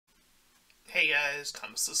guys,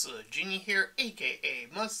 Thomas Genie here, aka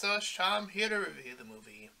Mustached. I'm here to review the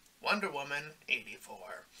movie Wonder Woman 84.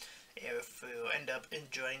 If you end up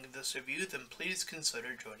enjoying this review, then please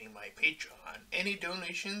consider joining my Patreon. Any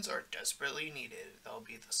donations are desperately needed. There'll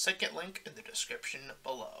be the second link in the description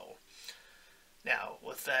below. Now,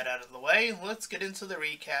 with that out of the way, let's get into the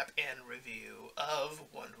recap and review of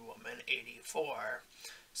Wonder Woman 84.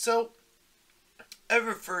 So,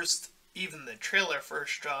 even the trailer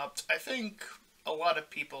first dropped, I think a lot of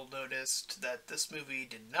people noticed that this movie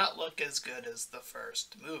did not look as good as the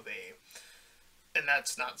first movie. And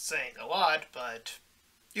that's not saying a lot, but,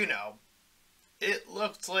 you know, it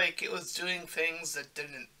looked like it was doing things that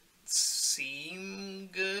didn't seem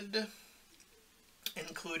good,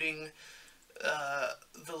 including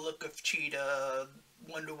the look of Cheetah,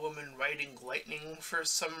 Wonder Woman riding lightning for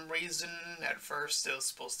some reason. At first it was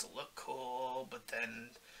supposed to look cool, but then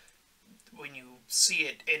when you see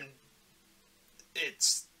it in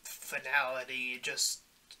its finality, it's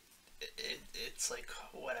like,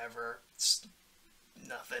 whatever, it's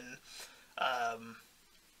nothing.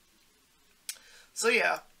 So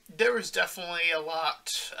yeah, there was definitely a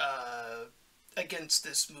lot against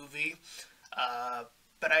this movie,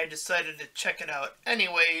 but I decided to check it out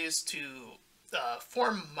anyways to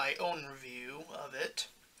form my own review of it.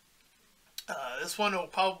 This one will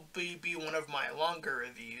probably be one of my longer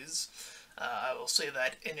reviews. I will say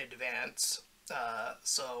that in advance.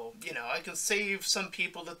 So, you know, I can save some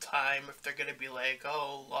people the time if they're going to be like,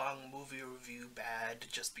 oh, long movie review bad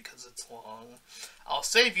just because it's long. I'll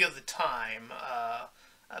save you the time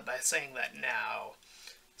by saying that now.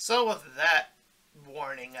 So with that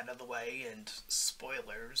warning out of the way and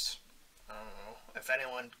spoilers, I don't know if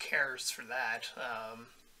anyone cares for that.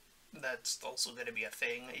 That's also going to be a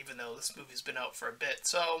thing, even though this movie's been out for a bit,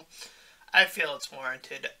 so I feel it's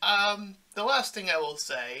warranted. The last thing I will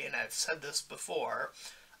say, and I've said this before,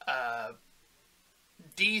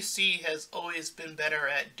 DC has always been better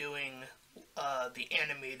at doing the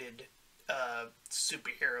animated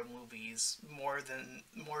superhero movies more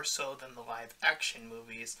so than the live action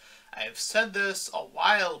movies. I've said this a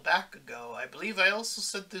while back ago. I believe I also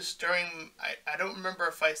said this during, I don't remember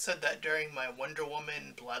if I said that during my Wonder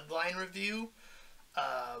Woman Bloodline review.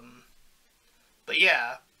 But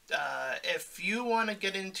yeah, if you want to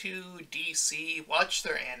get into DC, watch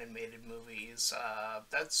their animated movies.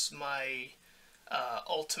 That's my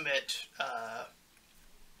ultimate,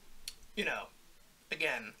 you know,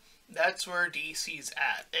 again, that's where DC's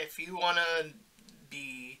at. If you want to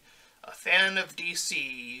be a fan of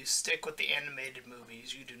DC, you stick with the animated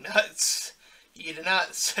movies. You do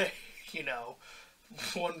not say, you know,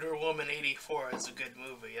 Wonder Woman 84 is a good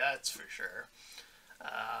movie, that's for sure.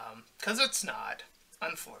 'Cause it's not,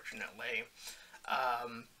 unfortunately.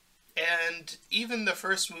 And even the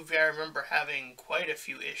first movie, I remember having quite a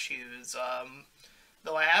few issues.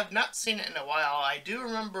 Though I have not seen it in a while, I do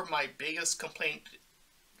remember my biggest complaint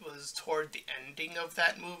was toward the ending of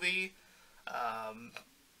that movie.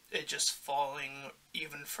 It just falling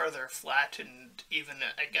even further flat, and even,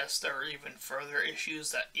 I guess there were even further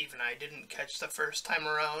issues that even I didn't catch the first time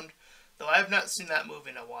around. Though I have not seen that movie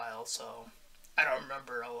in a while, so I don't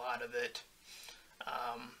remember a lot of it.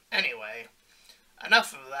 Anyway,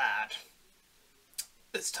 enough of that.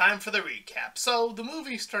 It's time for the recap. So, the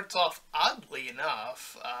movie starts off, oddly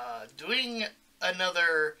enough, doing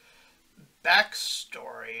another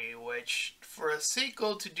backstory, which for a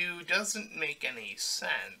sequel to do doesn't make any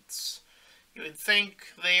sense. You would think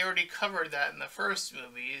they already covered that in the first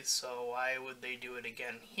movie, so why would they do it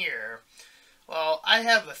again here? Well, I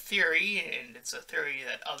have a theory, and it's a theory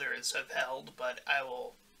that others have held, but I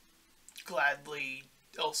will gladly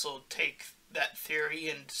also take that theory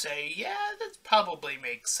and say, yeah, that probably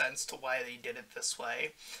makes sense to why they did it this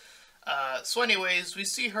way. So anyways, we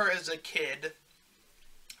see her as a kid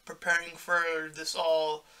preparing for this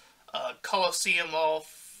all Colosseum, all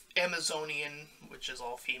Amazonian, which is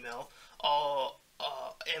all female, all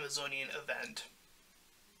Amazonian event.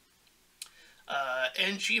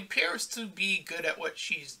 And she appears to be good at what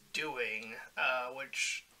she's doing,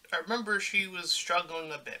 which I remember she was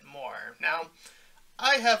struggling a bit more. Now,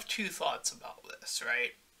 I have two thoughts about this,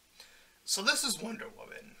 right? So this is Wonder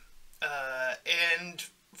Woman, and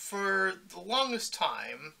for the longest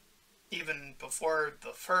time, even before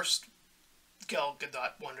the first Gal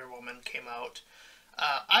Gadot Wonder Woman came out,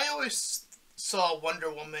 I always saw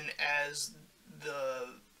Wonder Woman as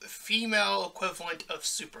the female equivalent of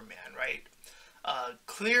Superman, right?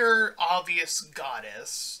 Clear, obvious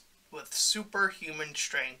goddess with superhuman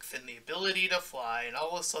strength and the ability to fly and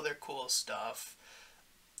all this other cool stuff.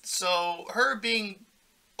 So her being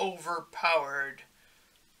overpowered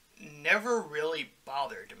never really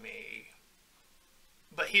bothered me.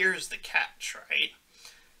 But here's the catch, right?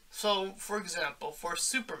 So, for example, for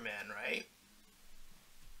Superman, right?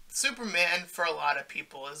 Superman, for a lot of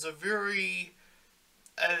people, is a very,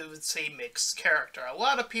 I would say, mixed character. A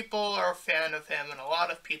lot of people are a fan of him, and a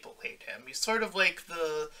lot of people hate him. He's sort of like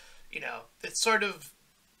it's sort of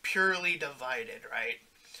purely divided, right?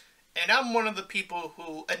 And I'm one of the people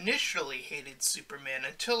who initially hated Superman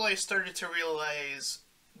until I started to realize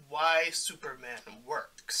why Superman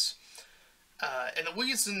works. And the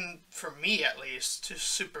reason, for me at least, to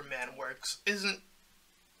Superman works isn't,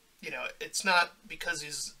 it's not because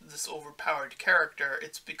he's this overpowered character,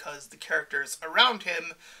 it's because the characters around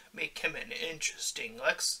him make him an interesting.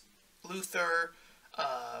 Lex Luthor,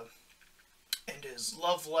 and his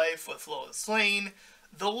love life with Lois Lane,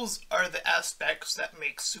 those are the aspects that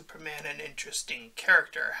make Superman an interesting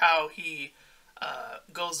character. How he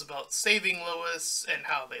goes about saving Lois, and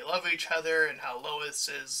how they love each other, and how Lois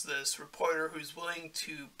is this reporter who's willing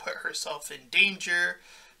to put herself in danger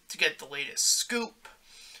to get the latest scoop.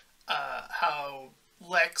 How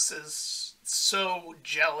Lex is so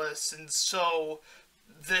jealous and so,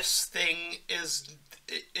 this thing is,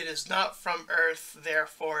 it is not from Earth,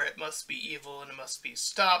 therefore it must be evil and it must be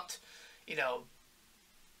stopped.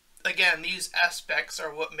 Again, these aspects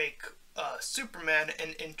are what make Superman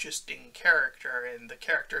an interesting character, and the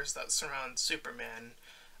characters that surround Superman,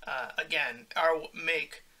 again, are what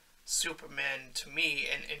make Superman, to me,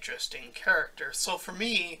 an interesting character. So for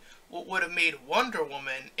me, what would have made Wonder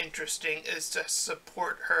Woman interesting is to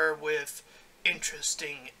support her with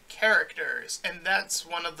interesting characters, and that's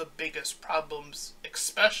one of the biggest problems,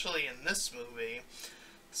 especially in this movie.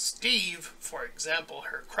 Steve, for example,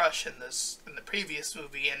 her crush in the previous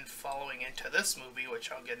movie and following into this movie, which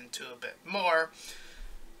I'll get into a bit more,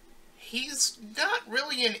 he's not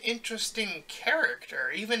really an interesting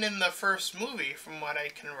character, even in the first movie, from what I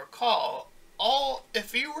can recall.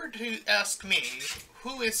 If you were to ask me,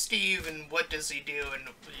 who is Steve and what does he do and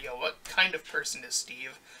what kind of person is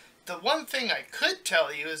Steve, the one thing I could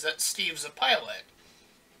tell you is that Steve's a pilot.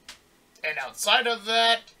 And outside of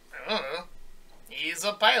that, I don't know. He's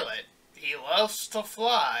a pilot. He loves to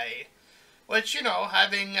fly. Which,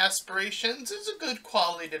 having aspirations is a good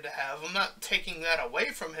quality to have. I'm not taking that away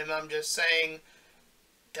from him. I'm just saying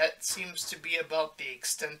that seems to be about the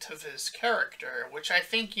extent of his character, which I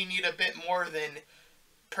think you need a bit more than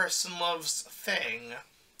person loves thing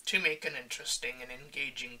to make an interesting and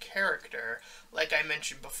engaging character. Like I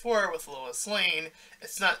mentioned before with Lois Lane,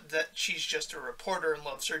 it's not that she's just a reporter and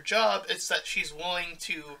loves her job, it's that she's willing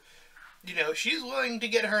to, she's willing to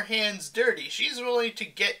get her hands dirty. She's willing to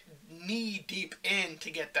get knee deep in to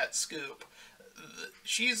get that scoop.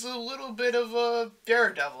 She's a little bit of a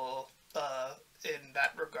daredevil in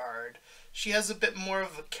that regard. She has a bit more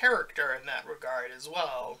of a character in that regard as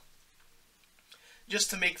well. Just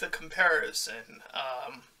to make the comparison.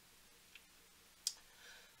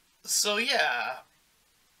 So yeah.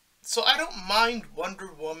 So I don't mind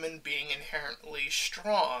Wonder Woman being inherently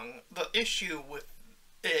strong. The issue with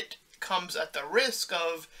it comes at the risk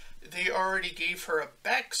of they already gave her a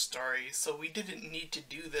backstory, so we didn't need to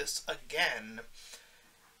do this again.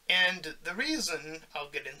 And the reason,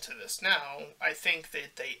 I'll get into this now, I think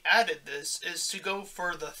that they added this is to go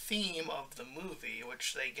for the theme of the movie,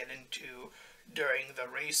 which they get into during the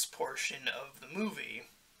race portion of the movie,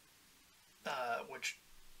 which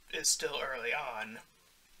is still early on.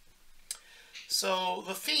 So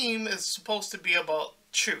the theme is supposed to be about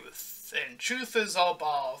truth, and truth is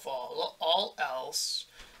above all else,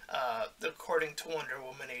 according to Wonder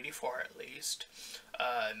Woman 84 at least,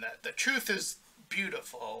 and that the truth is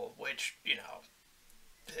beautiful, which, you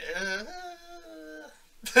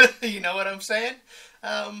know what I'm saying?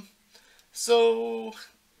 So,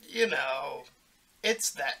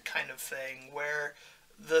 it's that kind of thing where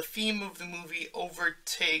the theme of the movie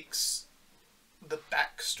overtakes the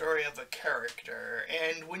backstory of a character,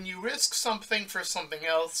 and when you risk something for something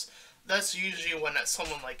else, that's usually when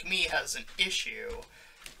someone like me has an issue.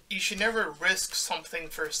 You should never risk something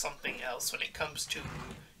for something else when it comes to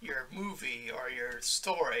your movie or your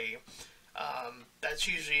story. That's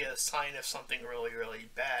usually a sign of something really, really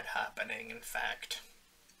bad happening, in fact.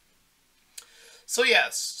 So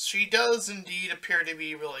yes, she does indeed appear to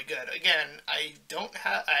be really good. Again, I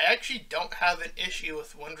actually don't have an issue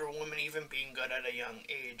with Wonder Woman even being good at a young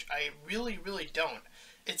age. I really, really don't.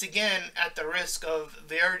 It's again at the risk of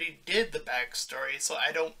they already did the backstory, so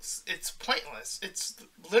it's pointless. It's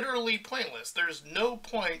literally pointless. There's no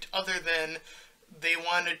point other than they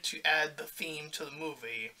wanted to add the theme to the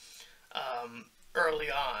movie.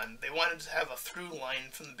 early on. They wanted to have a through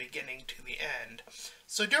line from the beginning to the end.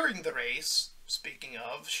 So during the race, speaking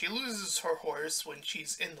of, she loses her horse when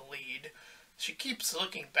she's in the lead. She keeps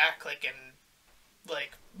looking back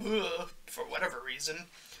ugh, for whatever reason.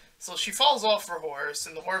 So she falls off her horse,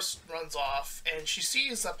 and the horse runs off, and she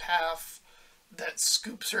sees a path that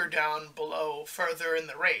scoops her down below further in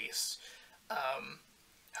the race.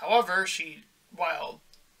 However, while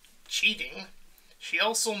cheating, she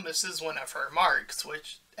also misses one of her marks,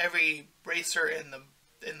 which every racer in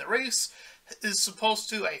the race is supposed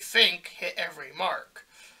to, I think, hit every mark.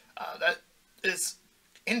 That is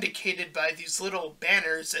indicated by these little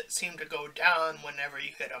banners that seem to go down whenever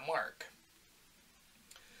you hit a mark.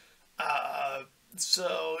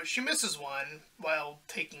 So she misses one while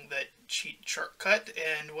taking that cheat shortcut,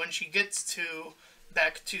 and when she gets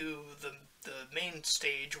back to the main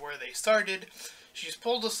stage where they started, she's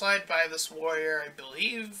pulled aside by this warrior, I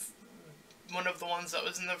believe one of the ones that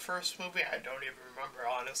was in the first movie. I don't even remember,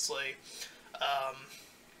 honestly.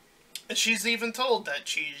 She's even told that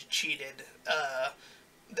she cheated,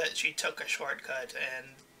 that she took a shortcut, and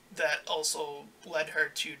that also led her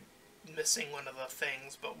to missing one of the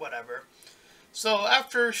things, but whatever. So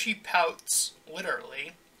after she pouts,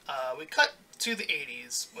 literally, we cut to the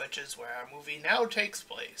 80s, which is where our movie now takes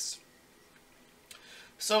place.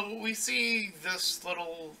 So we see this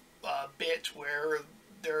little bit where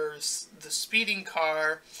there's the speeding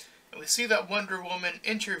car, and we see that Wonder Woman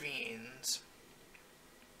intervenes.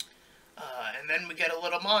 And then we get a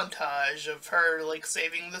little montage of her, like,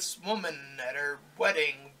 saving this woman at her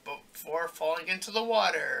wedding before falling into the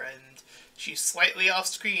water, and she's slightly off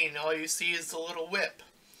screen. All you see is the little whip.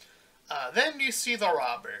 Then you see the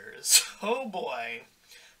robbers. Oh boy.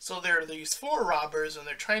 So there are these 4 robbers, and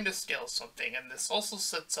they're trying to steal something, and this also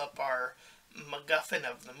sets up our MacGuffin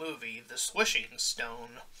of the movie, the swishing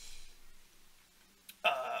stone.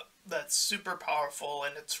 That's super powerful,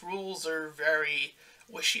 and its rules are very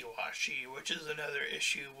wishy-washy, which is another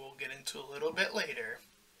issue we'll get into a little bit later.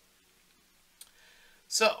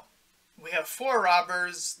 So, we have 4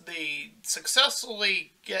 robbers. They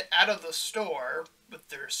successfully get out of the store with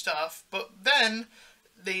their stuff, but then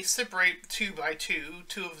they separate 2 by 2.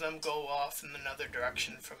 2 of them go off in another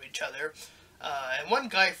direction from each other. And one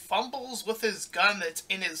guy fumbles with his gun that's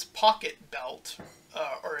in his pocket belt,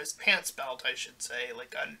 or his pants belt, I should say,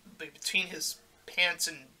 like between his pants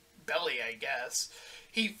and belly, I guess.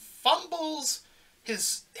 He fumbles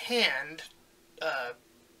his hand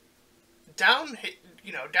down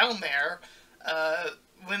there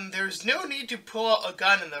when there's no need to pull out a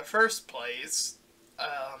gun in the first place.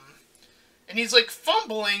 And he's like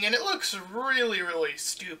fumbling, and it looks really, really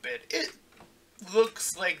stupid. It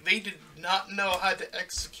looks like they did not know how to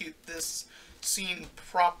execute this scene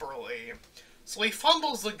properly. So he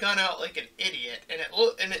fumbles the gun out like an idiot,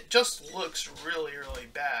 and it just looks really, really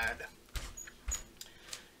bad.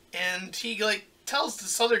 And he, like, tells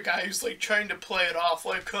this other guy who's, like, trying to play it off,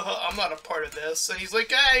 like, I'm not a part of this. And he's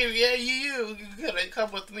like, hey, yeah, you gotta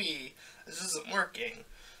come with me. This isn't working.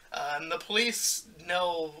 And the police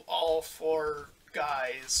know all 4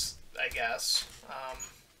 guys, I guess.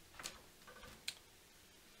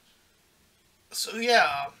 So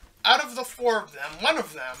yeah, out of the 4 of them, one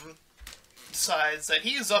of them decides that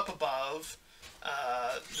he's up above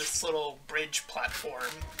this little bridge platform.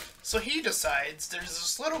 So he decides there's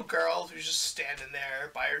this little girl who's just standing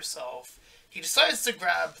there by herself. He decides to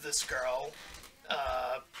grab this girl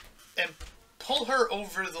and pull her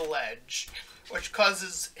over the ledge, which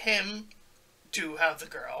causes him to have the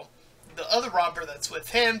girl. The other robber that's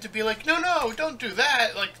with him to be like, no, don't do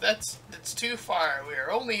that. Like, that's too far. We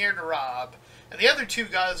are only here to rob. And the other 2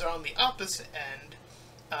 guys are on the opposite end,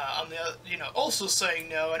 also saying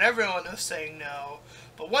no, and everyone is saying no.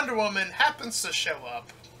 But Wonder Woman happens to show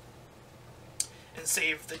up and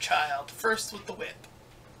save the child, first with the whip.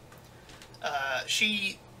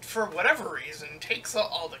 She, for whatever reason, takes out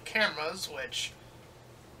all the cameras, which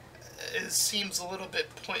seems a little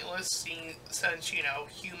bit pointless since,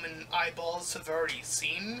 human eyeballs have already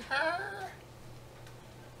seen her.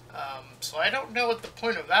 So I don't know what the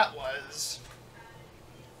point of that was.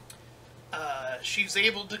 She's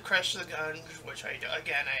able to crush the gun, which I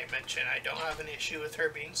mentioned I don't have an issue with her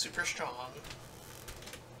being super strong.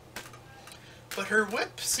 But her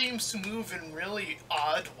whip seems to move in really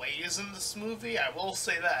odd ways in this movie, I will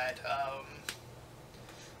say that.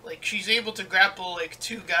 Like, she's able to grapple, like,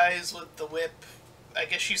 2 guys with the whip. I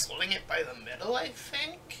guess she's holding it by the middle, I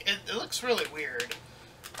think? It looks really weird.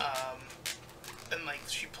 And, like,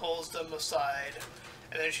 she pulls them aside,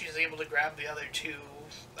 and then she's able to grab the other 2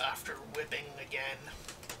 after whipping again.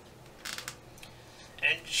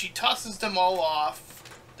 and she tosses them all off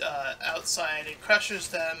outside and crushes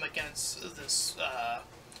them against this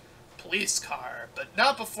police car, but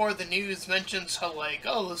not before the news mentions how, like,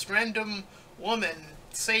 oh, this random woman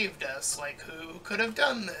saved us, like, who could have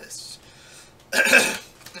done this?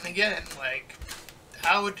 And again, like,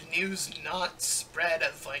 how would news not spread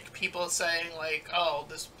of, like, people saying, like, oh,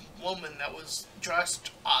 this woman that was dressed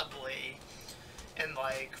oddly, and,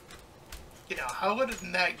 like, you know, how would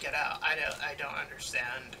that get out? I don't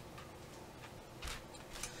understand.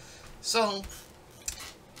 So,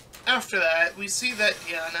 after that, we see that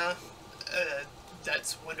Diana,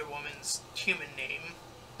 that's Wonder Woman's human name,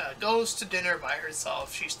 goes to dinner by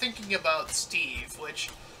herself. She's thinking about Steve, which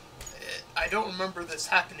I don't remember this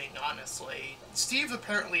happening, honestly. Steve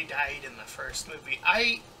apparently died in the first movie.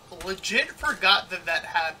 I legit forgot that that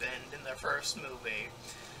happened in the first movie.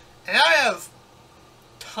 And I have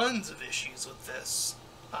tons of issues with this,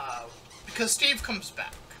 because Steve comes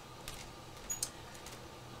back.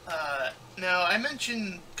 Now, I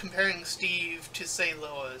mentioned comparing Steve to, say,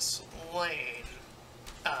 Lois Lane.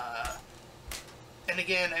 And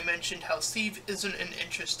again, I mentioned how Steve isn't an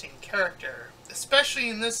interesting character, especially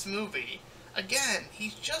in this movie. Again,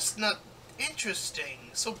 he's just not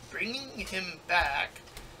interesting, so bringing him back,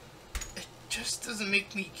 it just doesn't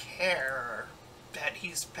make me care that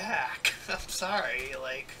he's back. I'm sorry,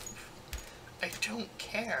 like, I don't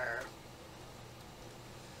care.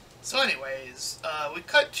 So anyways, we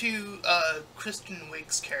cut to Kristen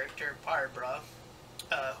Wiig's character, Barbara,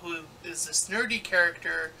 who is this nerdy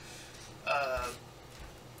character,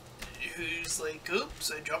 who's like,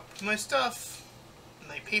 oops, I dropped my stuff,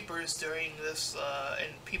 my papers during this,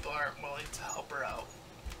 and people aren't willing to help her out.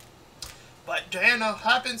 But Diana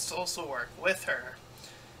happens to also work with her,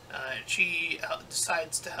 and she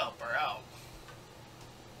decides to help her out.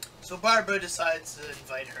 So Barbara decides to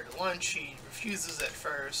invite her to lunch. She refuses at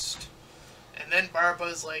first, and then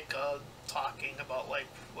Barbara's like talking about like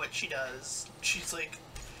what she does. She's like,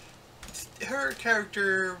 her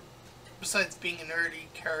character, besides being a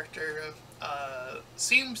nerdy character,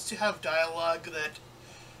 seems to have dialogue that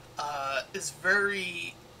is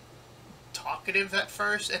very talkative at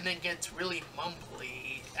first, and then gets really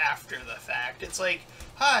mumbly after the fact. It's like,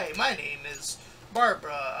 hi, my name is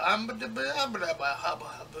Barbara,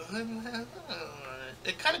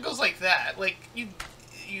 it kind of goes like that. Like, you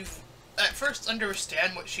at first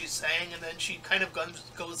understand what she's saying, and then she kind of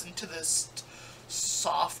goes into this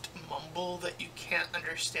soft mumble that you can't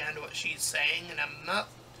understand what she's saying, and I'm not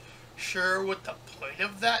sure what the point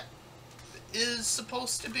of that is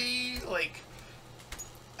supposed to be. Like,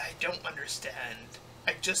 I don't understand.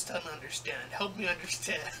 I just don't understand. Help me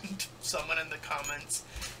understand, someone in the comments,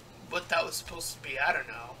 what that was supposed to be. I don't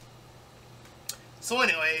know. So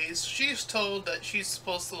anyways, she's told that she's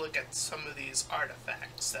supposed to look at some of these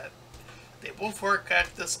artifacts, that they both work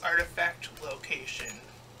at this artifact location.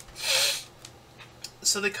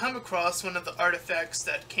 So they come across one of the artifacts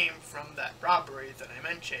that came from that robbery that I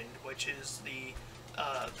mentioned, which is the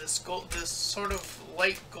this sort of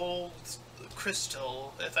light gold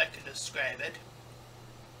crystal, if I can describe it.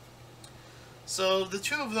 So the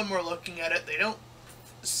two of them were looking at it. They don't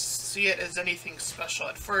see it as anything special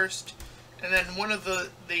at first, and then one of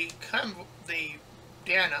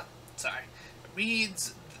Diana,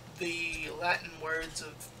 reads the Latin words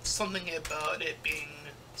of something about it being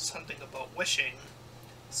something about wishing.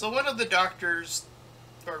 So one of the doctors,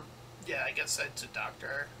 or yeah, I guess it's a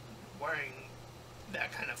doctor, wearing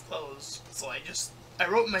that kind of clothes, so I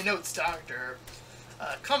wrote in my notes, doctor,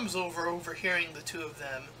 comes over, overhearing the two of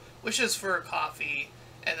them, wishes for a coffee,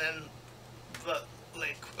 and then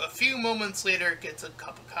like a few moments later gets a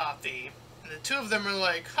cup of coffee, and the two of them are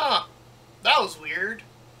like, huh, that was weird.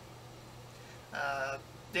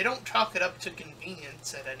 They don't chalk it up to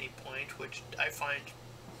convenience at any point, which I find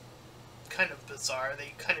kind of bizarre.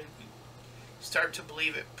 They kind of start to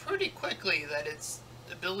believe it pretty quickly that its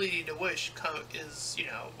ability to wish is, you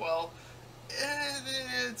know, well,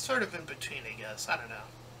 it's sort of in between, I guess. I don't know.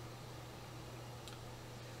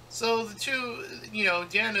 So the two, you know,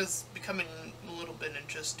 Diana's becoming a little bit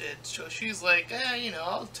interested, so she's like, you know,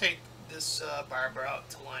 I'll take this Barbara out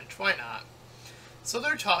to lunch, why not? So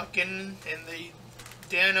they're talking, and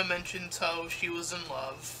Diana mentions how she was in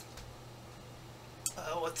love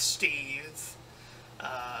with Steve,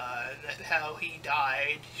 and how he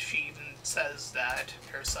died. She even says that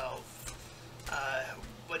herself,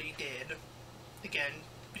 what he did. Again,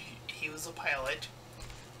 he was a pilot.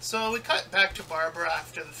 So we cut back to Barbara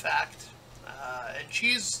after the fact, and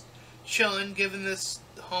she's chilling, giving this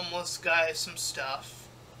homeless guy some stuff,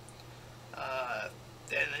 and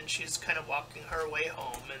then she's kind of walking her way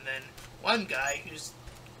home, and then one guy who's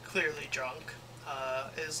clearly drunk,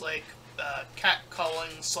 is like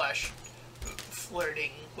catcalling slash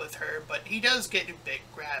flirting with her, but he does get a bit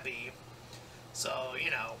grabby. So,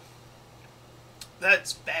 you know,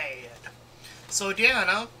 that's bad. So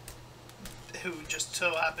Diana, who just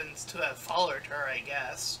so happens to have followed her, I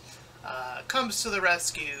guess, comes to the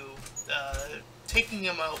rescue, taking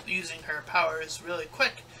him out using her powers really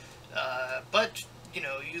quick, but, you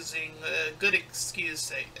know, using a good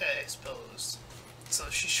excuse, I suppose. So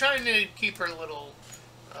she's trying to keep her little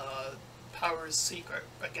powers secret,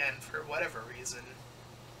 again, for whatever reason.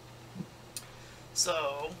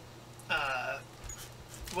 So,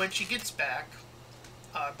 when she gets back,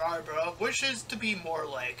 Barbara wishes to be more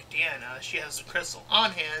like Diana. She has a crystal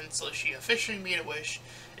on hand, so she officially made a wish.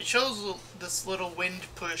 It shows this little wind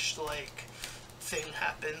push, like, thing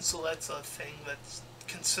happen, so that's a thing that's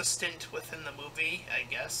consistent within the movie. I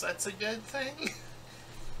guess that's a good thing.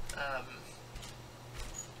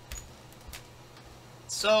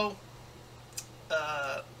 So,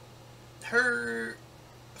 her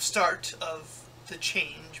start of the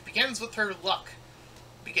change begins with her luck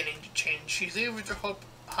beginning to change. She's able to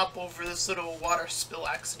hop over this little water spill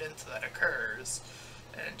accident that occurs,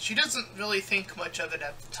 and she doesn't really think much of it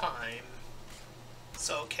at the time.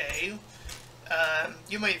 It's okay.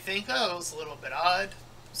 You might think, oh, it was a little bit odd.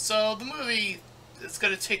 So the movie is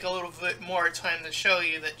going to take a little bit more time to show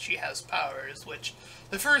you that she has powers, which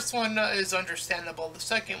the first one is understandable, the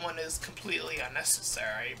second one is completely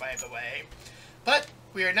unnecessary, by the way. But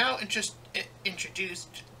we are now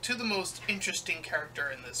introduced to the most interesting character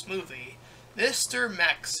in this movie, Mr.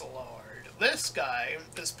 Maxlord. This guy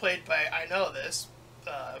is played by, I know this,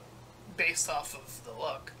 based off of the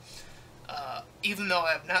look. Even though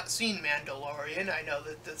I have not seen Mandalorian, I know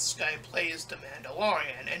that this guy plays the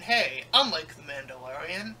Mandalorian. And hey, unlike the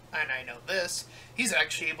Mandalorian, and I know this, he's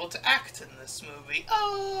actually able to act in this movie.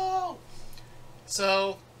 Oh!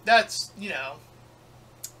 So, that's, you know,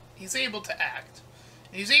 he's able to act.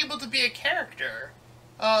 And he's able to be a character.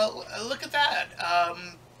 Look at that.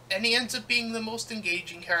 And he ends up being the most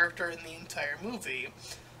engaging character in the entire movie.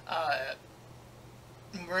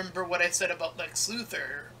 Remember what I said about Lex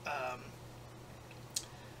Luthor?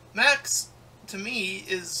 Max, to me,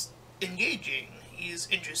 is engaging. He's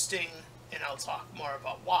interesting, and I'll talk more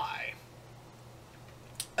about why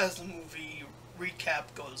as the movie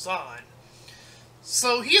recap goes on.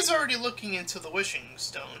 So he's already looking into the Wishing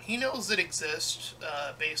Stone. He knows it exists,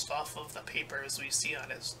 based off of the papers we see on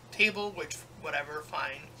his table, which, whatever,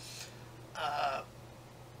 fine.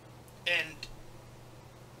 And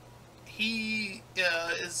he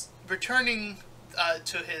is returning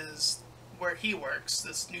to where he works,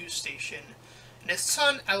 this news station, and his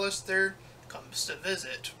son, Alistair, comes to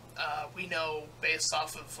visit. We know, based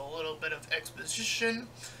off of a little bit of exposition,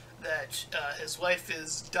 that his wife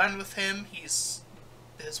is done with him. His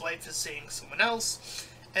wife is seeing someone else,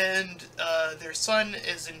 and their son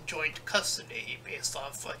is in joint custody, based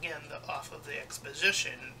off, again, off of the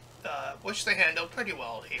exposition, which they handle pretty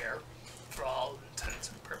well here, for all intents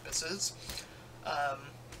and purposes.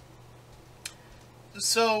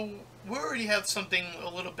 So, we already have something a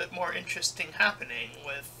little bit more interesting happening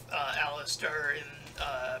with Alistair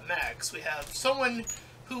and Max. We have someone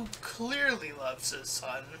who clearly loves his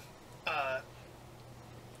son,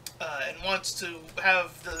 and wants to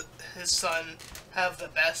have his son have the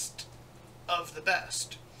best of the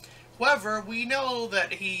best. However, we know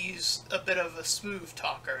that he's a bit of a smooth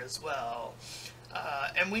talker as well.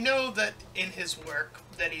 And we know that in his work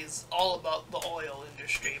that he's all about the oil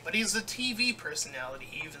industry, but he's a TV personality,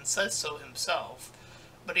 he even says so himself,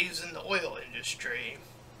 but he's in the oil industry.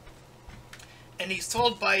 And he's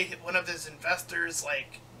told by one of his investors,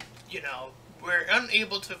 like, you know, we're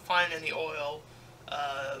unable to find any oil,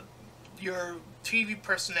 your TV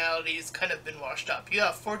personality's kind of been washed up. You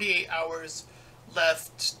have 48 hours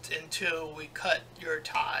left until we cut your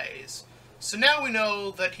ties. So now we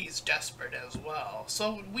know that he's desperate as well.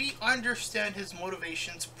 So we understand his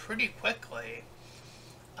motivations pretty quickly.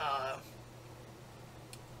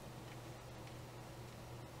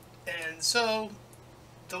 And so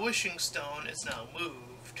the Wishing Stone is now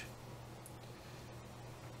moved.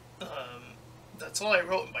 That's all I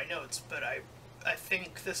wrote in my notes, but I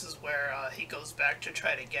think this is where he goes back to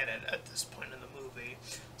try to get it at this point in the movie.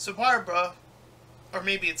 So Barbara, or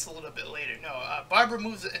maybe it's a little bit later, no, Barbara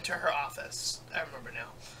moves it into her office. I remember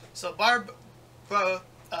now. So Barbara,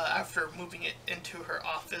 after moving it into her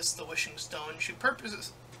office, the Wishing Stone, she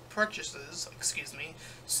purchases,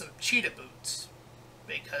 some cheetah boots,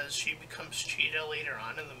 because she becomes Cheetah later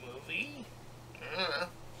on in the movie.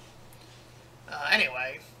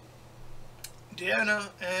 Anyway, Diana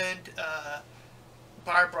and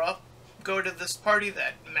Barbara go to this party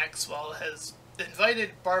that Maxwell has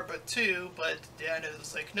invited Barbara to, but Diana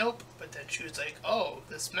was like, nope. But then she was like, oh,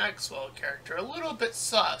 this Maxwell character, a little bit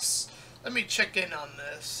sus. Let me check in on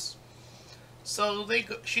this. So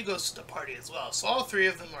she goes to the party as well. So all three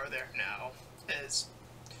of them are there now, as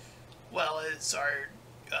well as our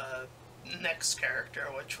next character,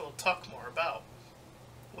 which we'll talk more about,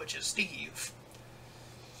 which is Steve.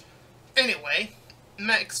 Anyway,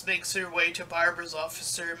 Max makes her way to Barbara's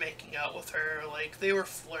officer, making out with her. Like, they were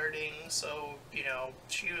flirting, so, you know,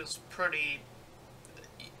 she was pretty,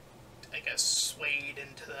 I guess, swayed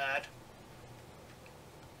into that.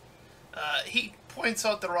 He points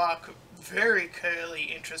out the rock, very clearly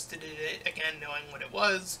interested in it, again knowing what it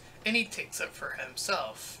was, and he takes it for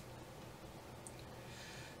himself.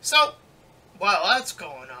 So, while that's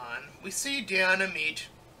going on, we see Diana meet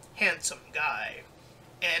Handsome Guy.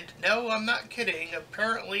 And no, I'm not kidding,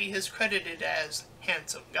 apparently he's credited as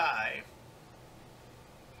Handsome Guy.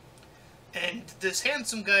 And this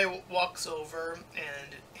Handsome Guy walks over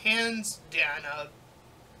and hands Diana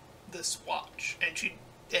this watch. And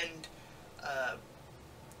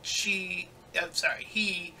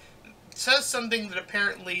he says something that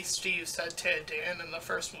apparently Steve said to Dan in the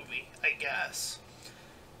first movie, I guess.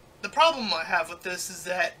 The problem I have with this is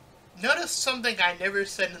that, notice something I never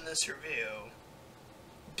said in this review.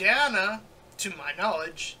 Diana, to my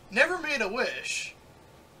knowledge, never made a wish.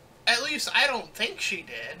 At least I don't think she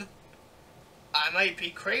did. I might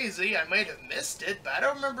be crazy, I might have missed it, but I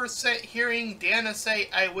don't remember hearing Diana say,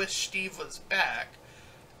 I wish Steve was back.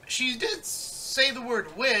 She did say the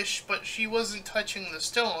word wish, but she wasn't touching the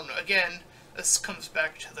stone. Again, this comes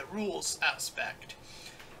back to the rules aspect.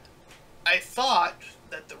 I thought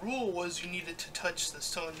that the rule was you needed to touch the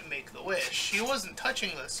stone to make the wish. She wasn't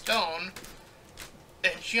touching the stone,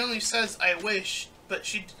 and she only says, I wish, but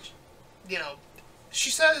she, you know, she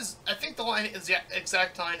says, I think the line is, the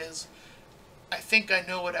exact line is, I think I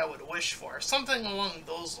know what I would wish for. Something along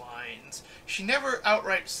those lines. She never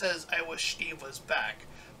outright says, I wish Steve was back,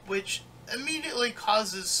 which immediately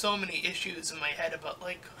causes so many issues in my head about,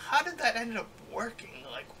 like, how did that end up working?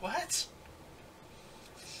 Like, what?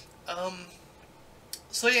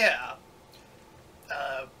 So yeah,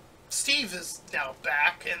 Steve is now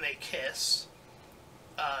back, and they kiss,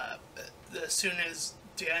 as soon as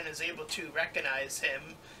Dan is able to recognize him,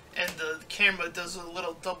 and the camera does a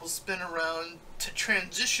little double spin around to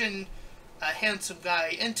transition a Handsome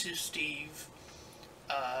Guy into Steve.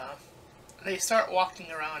 They start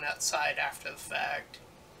walking around outside after the fact,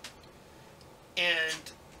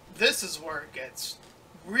 and this is where it gets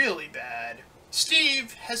really bad.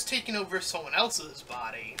 Steve has taken over someone else's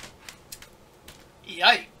body.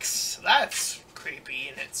 Yikes, that's creepy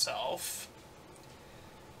in itself.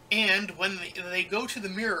 And when they go to the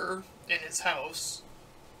mirror in his house,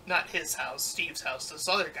 not his house, Steve's house, this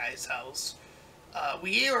other guy's house,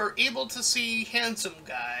 we are able to see Handsome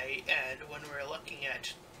Guy, and when we're looking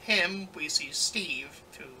at him, we see Steve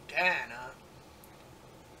through Diana.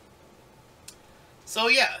 So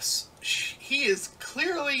yes, he is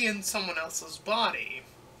clearly in someone else's body,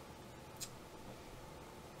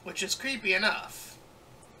 which is creepy enough.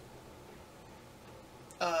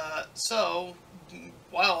 So,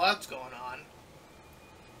 while that's going on,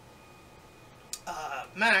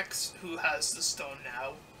 Max, who has the stone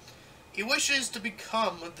now, he wishes to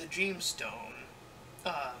become the Dreamstone.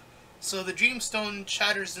 So the Dreamstone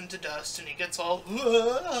shatters into dust, and he gets all...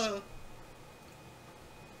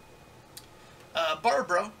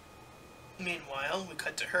 Barbara, meanwhile, we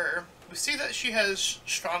cut to her. We see that she has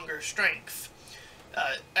stronger strength.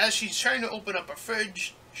 As she's trying to open up a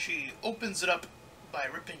fridge, she opens it up by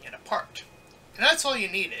ripping it apart. And that's all you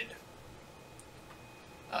needed.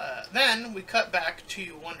 Then we cut back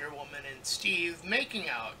to Wonder Woman and Steve making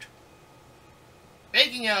out.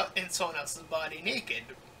 Making out in someone else's body naked.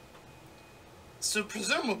 So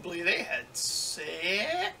presumably they had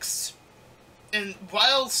sex. And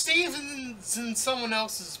while Steven's in someone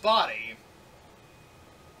else's body.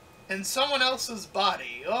 In someone else's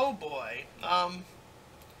body. Oh boy.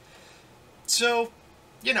 So,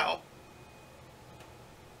 you know.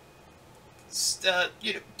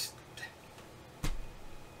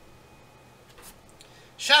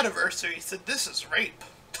 Shadowversary said this is rape.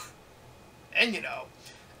 And you know,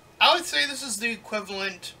 I would say this is the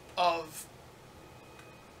equivalent of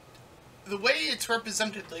the way it's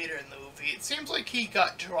represented later in the movie. It seems like he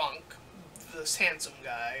got drunk, this Handsome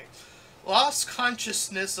Guy, lost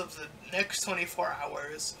consciousness of the next 24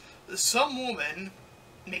 hours. Some woman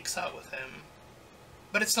makes out with him,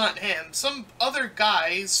 but it's not him. Some other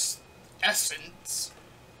guy's essence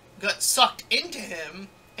got sucked into him,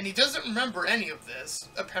 and he doesn't remember any of this,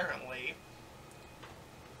 apparently.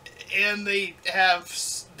 And they have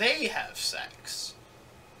sex.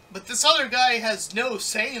 But this other guy has no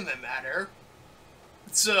say in the matter,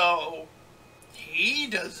 so he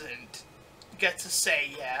doesn't get to say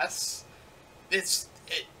yes.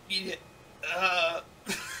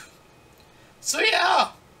 So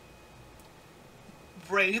yeah,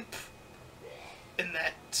 rape in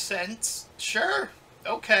that sense, sure,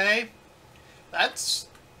 okay, that's,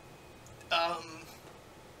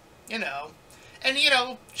 you know, and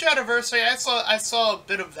Shadowversary, I saw a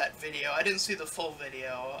bit of that video. I didn't see the full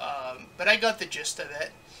video, but I got the gist of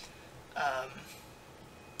it.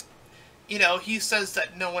 He says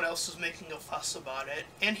that no one else is making a fuss about it.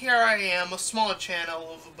 And here I am, a small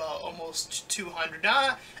channel of about almost 200,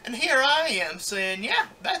 and here I am saying, yeah,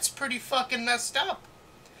 that's pretty fucking messed up.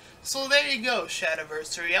 So there you go,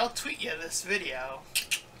 Shadowversary. I'll tweet you this video.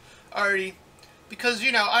 Alrighty. Because,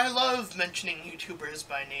 I love mentioning YouTubers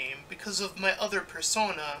by name because of my other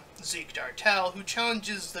persona, Zeke Dartel, who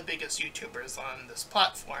challenges the biggest YouTubers on this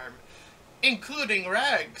platform, including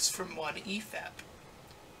Rags from 1EFAP,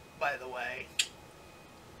 by the way.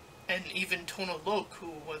 And even Tono Loke,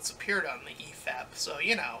 who once appeared on the EFAP. So,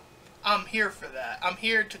 I'm here for that. I'm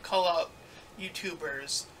here to call out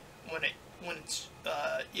YouTubers when it's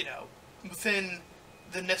within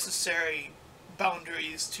the necessary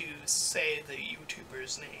boundaries to say the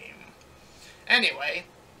YouTuber's name. Anyway,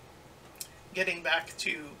 getting back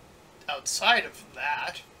to outside of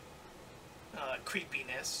that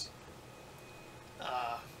creepiness,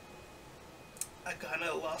 I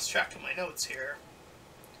kinda lost track of my notes here.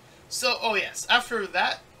 So, oh yes, after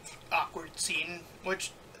that awkward scene,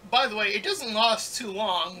 which, by the way, it doesn't last too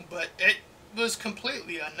long, but it was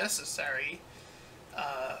completely unnecessary.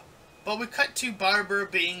 But we cut to Barbara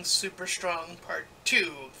being super strong, part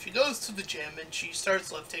 2. She goes to the gym and she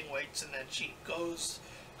starts lifting weights, and then she goes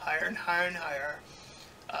higher and higher and higher.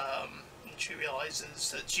 And she realizes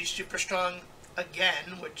that she's super strong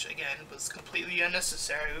again, which again was completely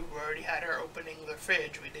unnecessary. We already had her opening the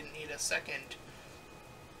fridge. We didn't need a second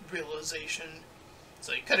realization.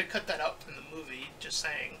 So you could have cut that out from the movie, just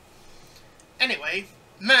saying. Anyway,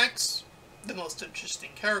 Max, the most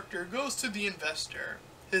interesting character, goes to the investor.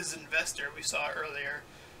 His investor we saw earlier,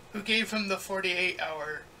 who gave him the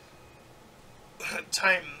 48-hour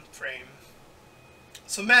time frame.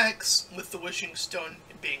 So Max, with the wishing stone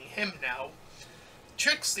being him now,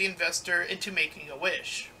 tricks the investor into making a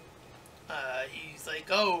wish. He's like,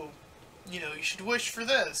 oh, you should wish for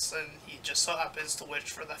this, and he just so happens to wish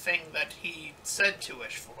for the thing that he said to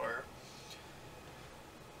wish for.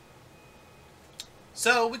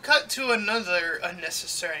 So we cut to another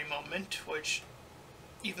unnecessary moment, which,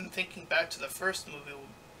 even thinking back to the first movie,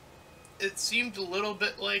 it seemed a little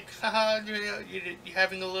bit like, haha, you're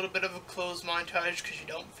having a little bit of a clothes montage because you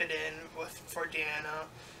don't fit in for Deanna,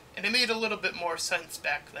 and it made a little bit more sense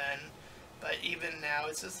back then, but even now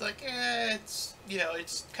it's just like, it's,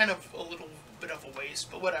 it's kind of a little bit of a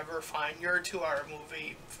waste, but whatever, fine, you're a 2-hour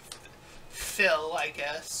movie, fill, I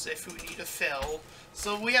guess, if we need a fill.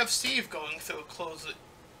 So we have Steve going through a clothes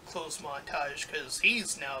montage because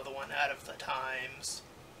he's now the one out of the times.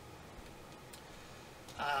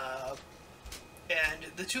 And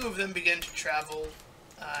the two of them begin to travel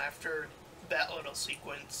after that little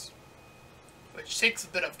sequence, which takes a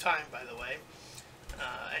bit of time, by the way.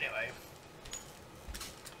 Anyway.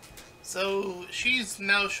 So she's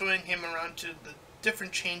now showing him around to the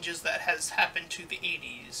different changes that has happened to the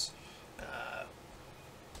 80s.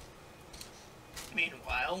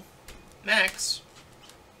 Meanwhile, Max,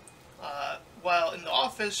 while in the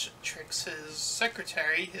office, tricks his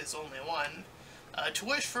secretary, his only one, to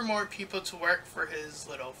wish for more people to work for his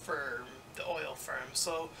little firm, the oil firm.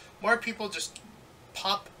 So more people just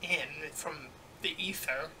pop in from the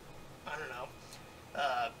ether, I don't know,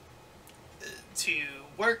 to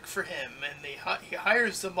work for him, and he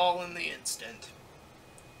hires them all in the instant.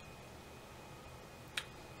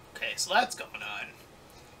 Okay, so that's going on.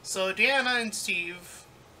 So Deanna and Steve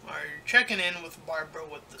are checking in with Barbara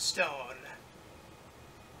with the stone.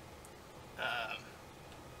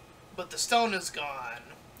 But the stone is gone.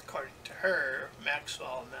 According to her,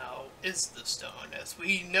 Maxwell now is the stone, as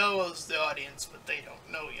we know as the audience, but they don't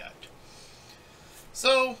know yet.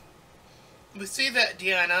 So, we see that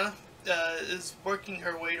Deanna is working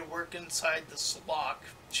her way to work inside this lock.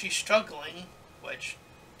 She's struggling, which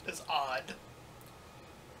is odd.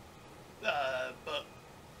 But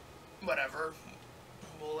whatever.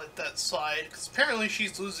 We'll let that slide, because apparently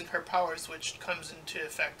she's losing her powers, which comes into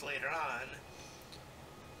effect later on.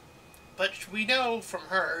 But we know from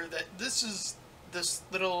her that this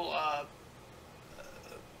little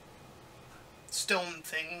stone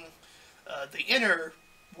thing, the inner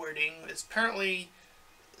wording, is apparently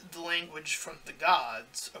the language from the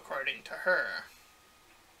gods, according to her.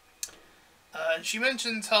 And she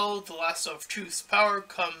mentions how the lasso of truth's power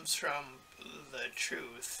comes from the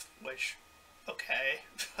truth, which, okay,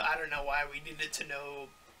 I don't know why we needed to know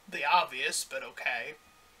the obvious, but okay.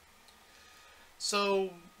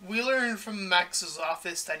 So, we learned from Max's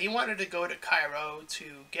office that he wanted to go to Cairo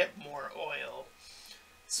to get more oil.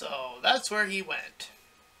 So, that's where he went.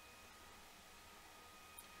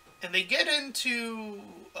 And they get into,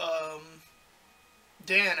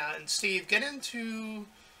 Diana and Steve get into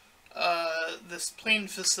this plane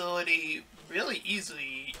facility really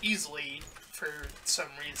easily for some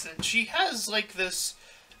reason. She has like this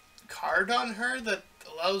card on her that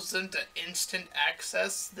allows them to instant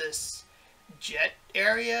access this jet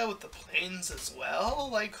area with the planes as well.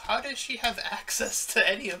 Like, how does she have access to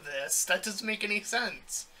any of this? That doesn't make any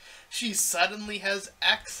sense. She suddenly has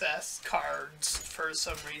access cards for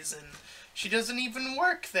some reason. She doesn't even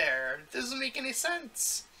work there. It doesn't make any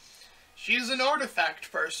sense. She's an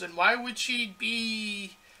artifact person. Why would she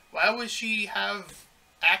have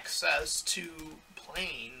access to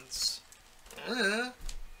planes?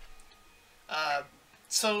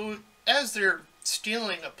 So, as they're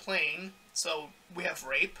stealing a plane, so we have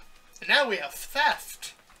rape, and now we have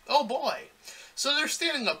theft. Oh boy. So they're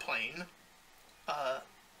stealing a plane,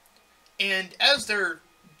 and as they're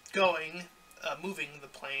going, moving the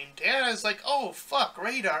plane, Diana's like, oh fuck,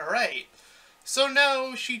 radar, right. So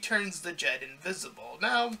now she turns the jet invisible.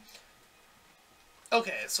 Now,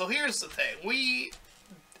 okay, so here's the thing.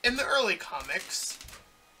 In the early comics,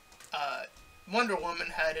 Wonder Woman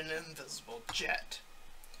had an invisible jet,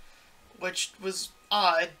 which was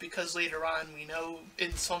odd because later on we know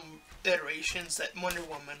in some iterations that Wonder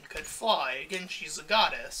Woman could fly. Again, she's a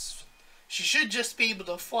goddess. She should just be able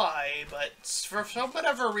to fly, but for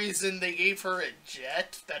whatever reason they gave her a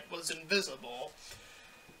jet that was invisible.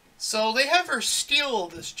 So they have her steal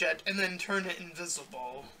this jet and then turn it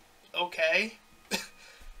invisible. Okay.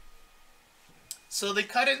 So they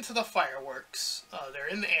cut into the fireworks. They're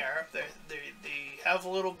in the air. They have a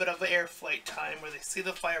little bit of an air flight time where they see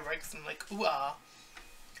the fireworks and like, ooh ah.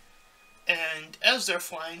 And as they're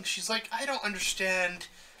flying, she's like, I don't understand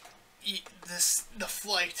the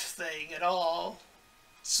flight thing at all.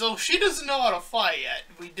 So she doesn't know how to fly yet.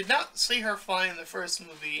 We did not see her fly in the first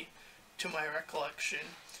movie, to my recollection.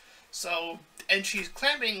 So, and she's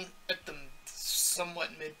claiming at the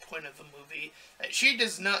somewhat midpoint of the movie that she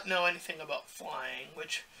does not know anything about flying,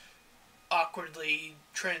 which awkwardly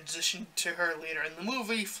transitioned to her later in the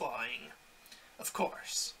movie flying, of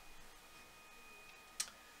course.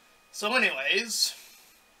 So anyways,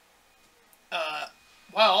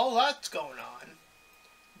 while all that's going on,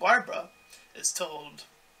 Barbara is told,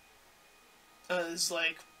 is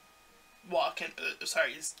like walking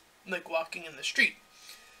in the street.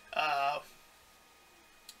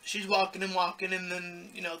 She's walking and then,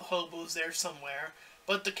 you know, the hobo's there somewhere.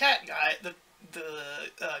 But the cat guy, the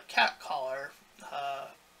cat caller,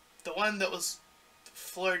 the one that was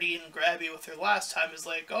flirty and grabby with her last time, is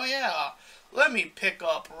like, oh yeah, let me pick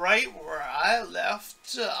up right where I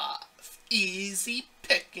left off. Easy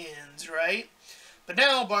pickings, right? But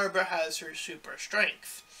now Barbara has her super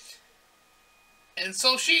strength. And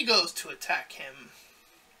so she goes to attack him.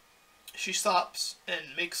 She stops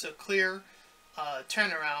and makes a clear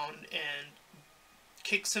turnaround and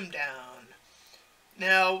kicks him down.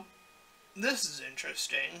 Now, this is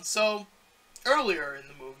interesting. So, earlier in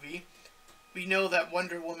the movie, we know that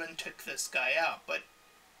Wonder Woman took this guy out, but,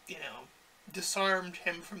 you know, disarmed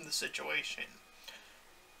him from the situation.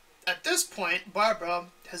 At this point, Barbara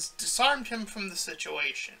has disarmed him from the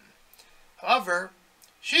situation. However,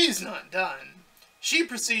 she's not done. She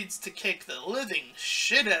proceeds to kick the living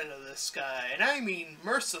shit out of this guy, and I mean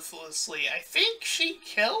mercilessly. I think she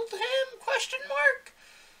killed him? Question mark?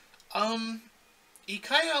 He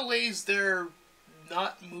kind of lays there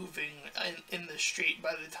not moving in the street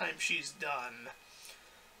by the time she's done.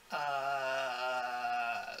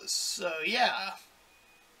 So yeah.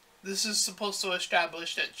 This is supposed to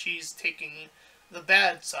establish that she's taking the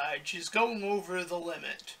bad side. She's going over the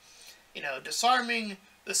limit. You know, disarming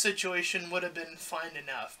the situation would have been fine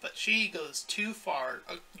enough, but she goes too far.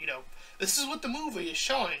 You know, this is what the movie is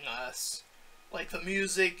showing us. Like, the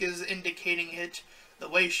music is indicating it, the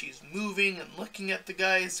way she's moving and looking at the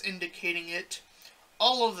guy is indicating it.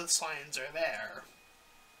 All of the signs are there.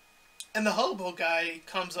 And the hobo guy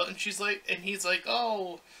comes out and he's like,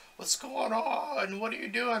 oh, what's going on? What are you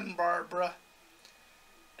doing, Barbara?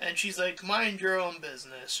 And she's like, mind your own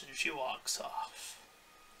business, and she walks off.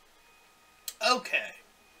 Okay.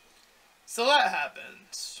 So that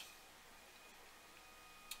happens.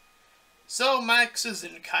 So Max is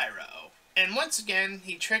in Cairo, and once again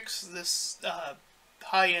he tricks this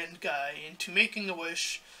high-end guy into making a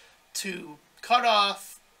wish to cut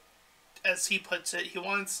off, as he puts it, he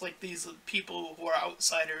wants like these people who are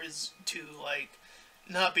outsiders to like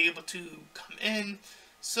not be able to come in.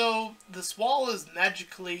 So this wall is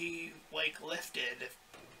magically like lifted.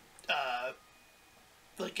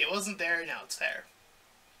 Like it wasn't there, now it's there.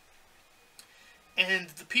 And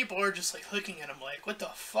the people are just like looking at him like, what the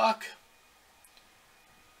fuck?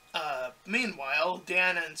 Meanwhile,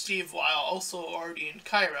 Dan and Steve, while also already in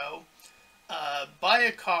Cairo, buy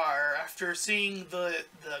a car after seeing the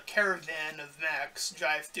caravan of Max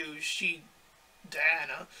drive through.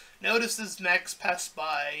 Diana, notices Max pass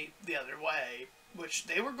by the other way, which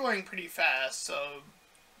they were going pretty fast, so,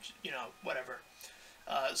 you know, whatever.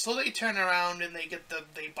 So they turn around and they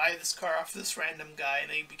buy this car off this random guy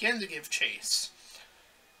and they begin to give chase.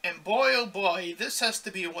 And boy, oh boy, this has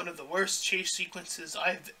to be one of the worst chase sequences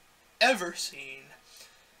I've ever seen.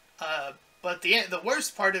 But the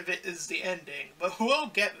worst part of it is the ending, but we'll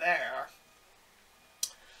get there.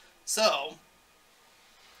 So,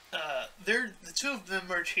 the two of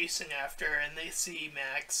them are chasing after, and they see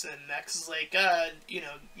Max, and Max is like, you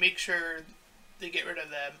know, make sure they get rid of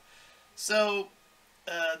them. So,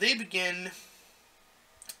 they begin.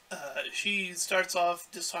 She starts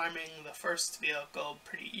off disarming the first vehicle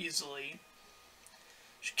pretty easily.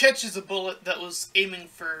 She catches a bullet that was aiming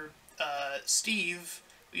for Steve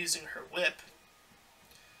using her whip.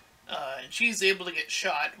 And she's able to get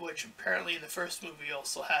shot, which apparently in the first movie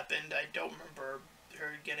also happened. I don't remember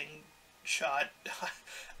her getting shot.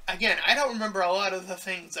 Again, I don't remember a lot of the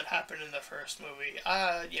things that happened in the first movie.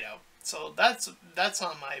 You know, so that's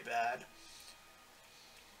on my bad.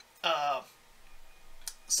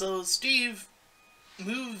 So Steve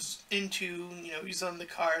moves into, you know, he's on the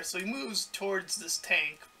car, so he moves towards this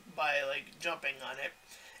tank by, like, jumping on it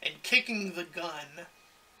and kicking the gun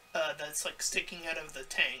that's, like, sticking out of the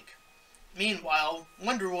tank. Meanwhile,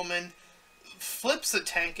 Wonder Woman flips the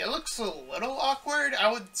tank. It looks a little awkward. I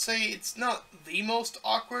would say it's not the most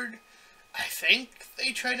awkward. I think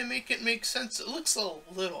they try to make it make sense. It looks a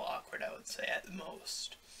little awkward, I would say, at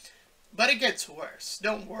most. But it gets worse.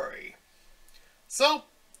 Don't worry. So,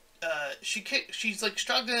 she's like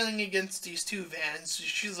struggling against these two vans.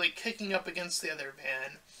 She's like kicking up against the other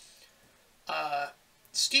van.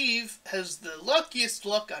 Steve has the luckiest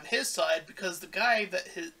luck on his side because the guy that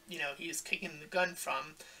he's kicking the gun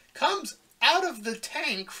from comes out of the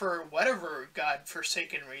tank for whatever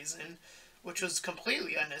godforsaken reason, which was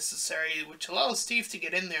completely unnecessary, which allows Steve to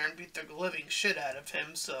get in there and beat the living shit out of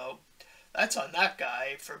him. So that's on that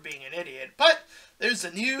guy for being an idiot. But there's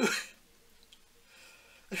a new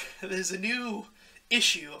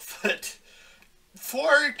issue afoot.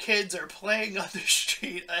 4 kids are playing on the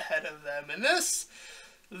street ahead of them, and this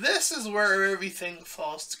is where everything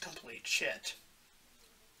falls to complete shit,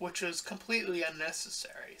 which was completely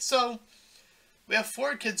unnecessary. So we have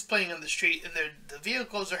 4 kids playing on the street, and the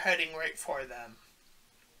vehicles are heading right for them.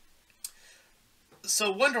 So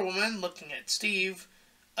Wonder Woman, looking at Steve,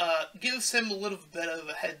 gives him a little bit of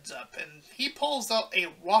a heads up, and he pulls out a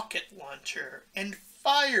rocket launcher and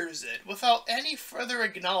fires it without any further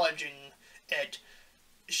acknowledging it.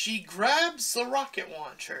 She grabs the rocket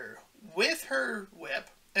launcher with her whip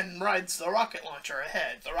and rides the rocket launcher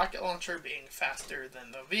ahead, the rocket launcher being faster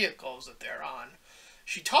than the vehicles that they're on.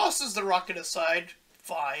 She tosses the rocket aside,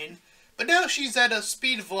 fine, but now she's at a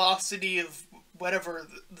speed velocity of whatever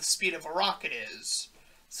the speed of a rocket is.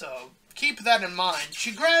 So keep that in mind.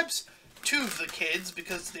 She grabs 2 of the kids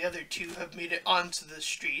because the other 2 have made it onto the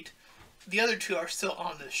street. The other 2 are still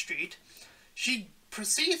on the street. She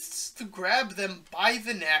proceeds to grab them by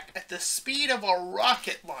the neck at the speed of a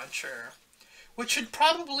rocket launcher, which should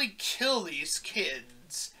probably kill these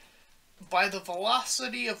kids by the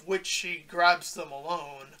velocity of which she grabs them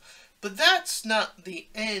alone. But that's not the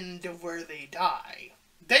end of where they die.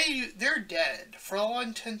 They're dead for all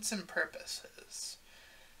intents and purposes.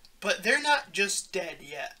 But they're not just dead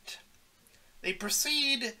yet. They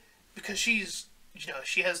proceed, because she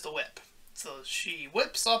has the whip. So she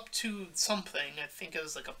whips up to something, I think it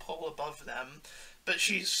was like a pole above them, but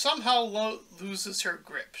she somehow loses her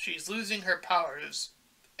grip. She's losing her powers,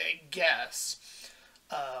 I guess.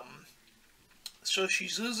 So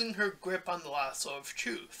she's losing her grip on the lasso of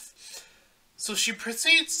truth. So she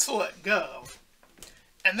proceeds to let go.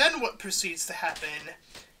 And then what proceeds to happen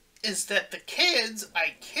is that the kids,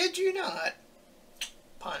 I kid you not,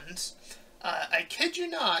 puns, I kid you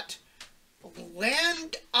not,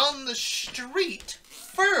 land on the street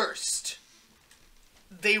first.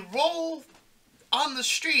 they roll on the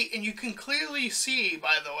street, and you can clearly see,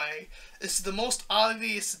 by the way, this is the most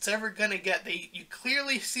obvious it's ever gonna get. You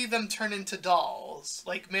clearly see them turn into dolls,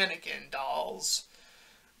 like mannequin dolls.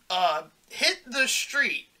 Hit the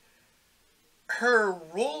street. Her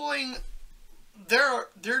rolling, they're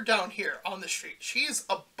down here on the street. She's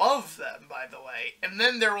above them, by the way, and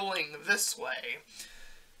then they're rolling this way.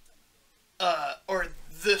 Or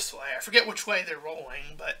this way. I forget which way they're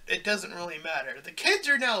rolling, but it doesn't really matter. The kids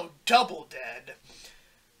are now double dead.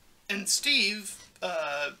 And Steve,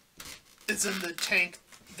 is in the tank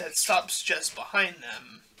that stops just behind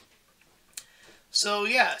them. So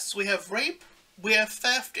yes, we have rape, we have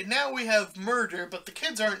theft, and now we have murder, but the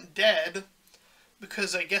kids aren't dead.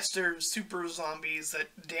 Because I guess they're super zombies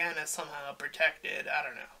that Diana somehow protected. I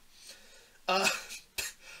don't know.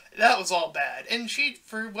 That was all bad. And she,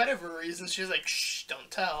 for whatever reason, she's like, shh,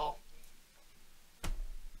 don't tell.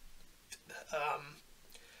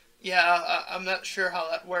 Yeah, I'm not sure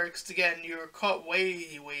how that works. Again, you were caught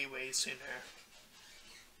way, way, way sooner.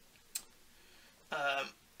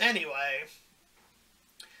 Anyway.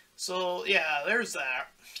 So, yeah, there's that.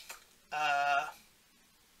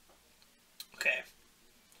 Okay.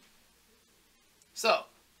 So,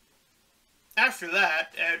 after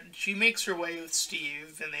that, she makes her way with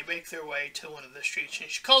Steve, and they make their way to one of the streets, and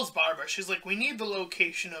she calls Barbara. She's like, we need the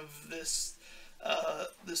location of this,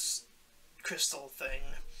 this crystal thing.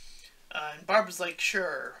 And Barbara's like,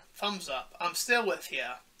 sure, thumbs up, I'm still with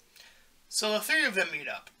ya. So the three of them meet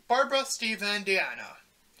up. Barbara, Steve, and Diana.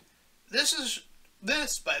 This,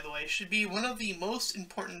 by the way, should be one of the most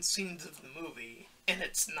important scenes of the movie. And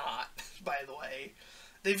it's not, by the way.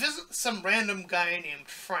 They visit some random guy named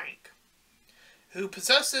Frank, who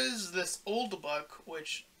possesses this old book,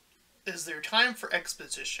 which is their time for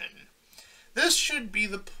exposition. This should be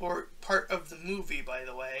the part of the movie, by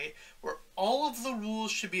the way, where all of the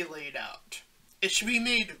rules should be laid out. It should be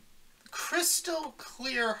made crystal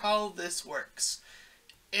clear how this works.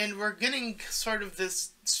 And we're getting sort of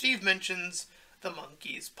this, Steve mentions the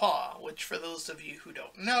monkey's paw, which for those of you who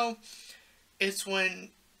don't know, it's when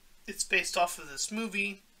it's based off of this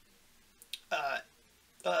movie, at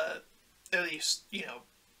least, you know,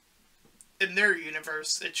 in their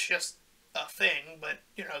universe, it's just a thing, but,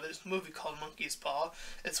 you know, there's a movie called Monkey's Paw.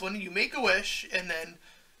 It's when you make a wish, and then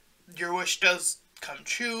your wish does come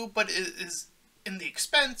true, but it is in the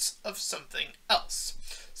expense of something else.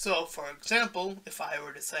 So, for example, if I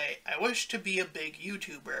were to say, I wish to be a big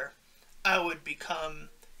YouTuber, I would become,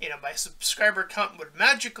 you know, my subscriber count would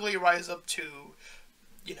magically rise up to,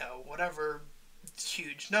 you know, whatever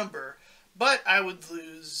huge number, but I would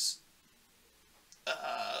lose,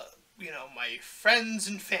 you know, my friends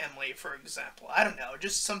and family, for example. I don't know,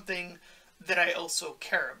 just something that I also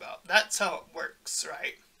care about. That's how it works,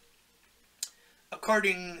 right?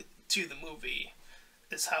 According to the movie,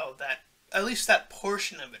 is how that, at least that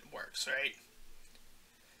portion of it works, right?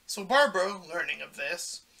 So Barbara, learning of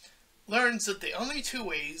this, learns that the only two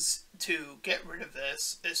ways to get rid of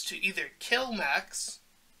this is to either kill Max.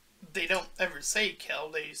 They don't ever say kill,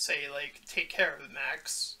 they say, like, take care of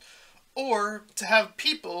Max. Or to have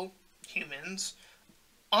people, humans,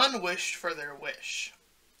 unwished for their wish.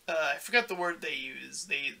 I forgot the word they use.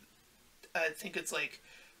 I think it's like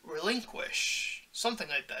relinquish, something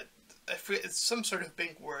like that. I forget, it's some sort of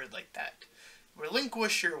big word like that.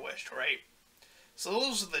 Relinquish your wish, right? So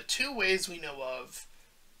those are the two ways we know of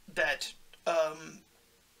that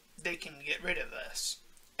they can get rid of this.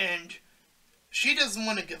 And she doesn't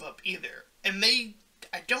want to give up either. And I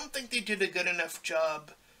don't think they did a good enough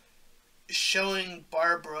job showing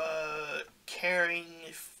Barbara caring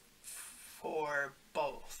for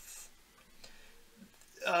both.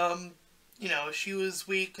 You know, she was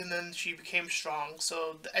weak and then she became strong,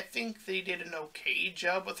 so I think they did an okay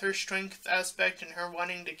job with her strength aspect and her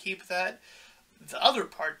wanting to keep that. The other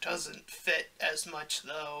part doesn't fit as much,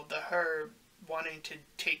 though, her wanting to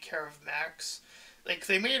take care of Max. Like,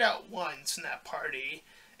 they made out once in that party,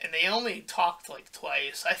 and they only talked, like,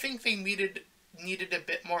 twice. I think they needed a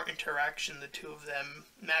bit more interaction, the two of them,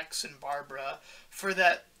 Max and Barbara, for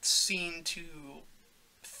that scene to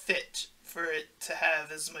fit, for it to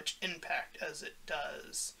have as much impact as it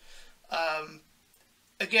does.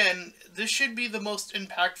 Again, this should be the most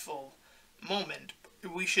impactful moment.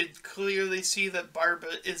 We should clearly see that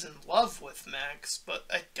Barbara is in love with Max, but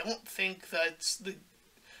I don't think that's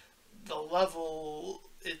the level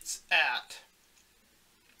it's at.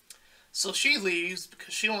 So she leaves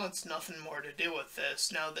because she wants nothing more to do with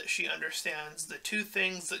this now that she understands the two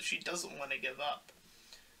things that she doesn't want to give up.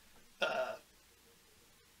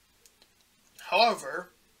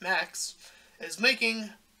 However, Max is making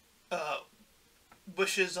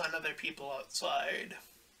wishes on other people outside.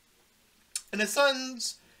 And his son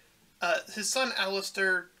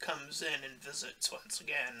Alistair comes in and visits once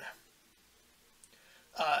again.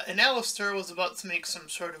 And Alistair was about to make some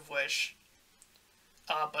sort of wish,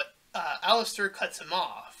 but Alistair cuts him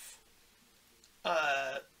off.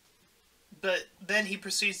 But then he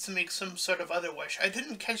proceeds to make some sort of other wish.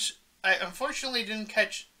 I unfortunately didn't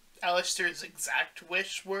catch Alistair's exact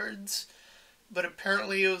wish words, but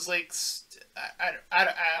apparently it was like, I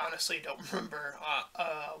honestly don't remember.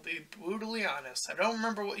 I'll be brutally honest. I don't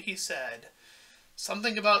remember what he said.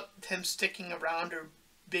 Something about him sticking around or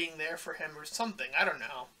being there for him or something. I don't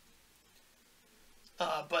know.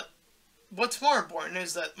 But what's more important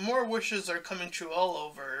is that more wishes are coming true all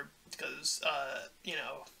over because,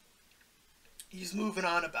 he's moving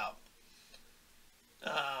on about.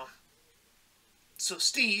 So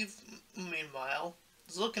Steve, meanwhile,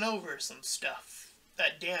 is looking over some stuff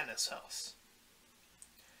at Diana's house.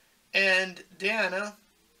 And Diana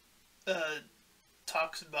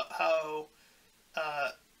talks about how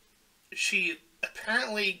she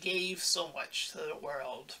apparently gave so much to the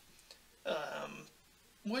world.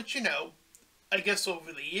 Which, I guess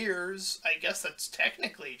over the years, I guess that's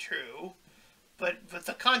technically true. But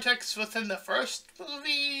the context within the first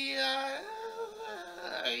movie,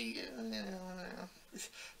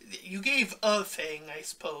 you gave a thing, I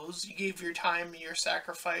suppose. You gave your time and your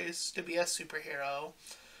sacrifice to be a superhero.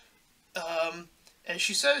 And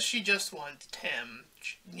she says she just wants him.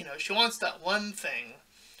 She wants that one thing.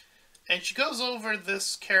 And she goes over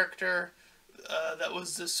this character that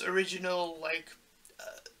was this original,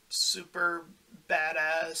 super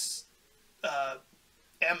badass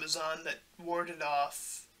Amazon that warded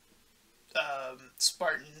off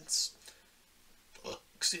Spartans.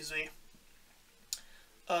 Excuse me.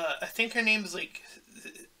 I think her name is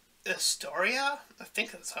Astoria? I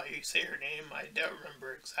think that's how you say her name. I don't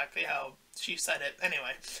remember exactly how she said it.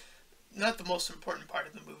 Anyway, not the most important part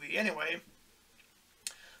of the movie. Anyway,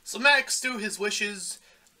 so Max, through his wishes,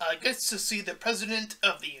 gets to see the President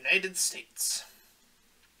of the United States.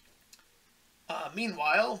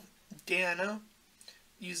 Meanwhile, Diana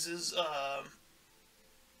uses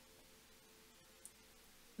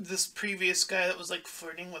this previous guy that was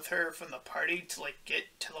flirting with her from the party to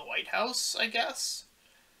get to the White House, I guess.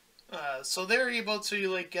 So they're able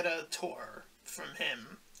to get a tour from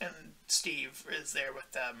him, and Steve is there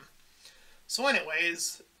with them. So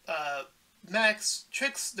anyways, Max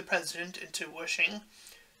tricks the president into wishing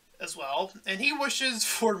as well, and he wishes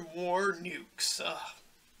for more nukes.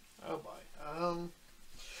 Oh boy.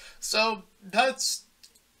 So that's,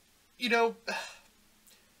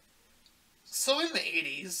 so in the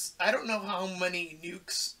 80s, I don't know how many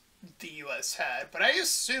nukes the US had, but I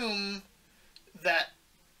assume that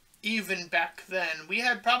even back then, we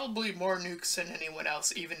had probably more nukes than anyone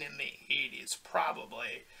else, even in the 80s,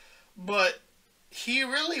 probably. But he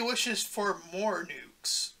really wishes for more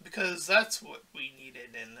nukes, because that's what we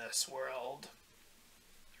needed in this world.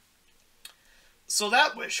 So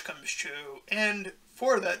that wish comes true, and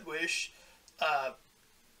for that wish,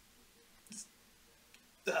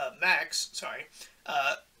 Max,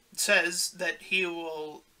 says that he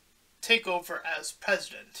will take over as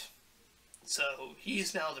president. So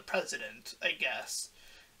he's now the president, I guess.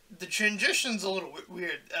 The transition's a little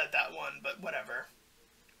weird at that one, but whatever.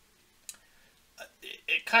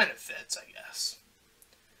 It kind of fits, I guess.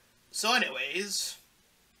 So anyways,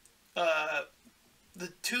 the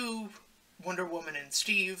two, Wonder Woman and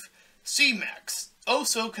Steve, see Max, oh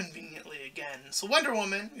so conveniently again. So Wonder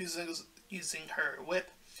Woman, using her whip,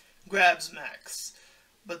 grabs Max.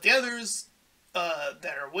 But the others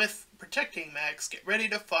that are with protecting Max get ready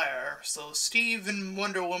to fire, so Steve and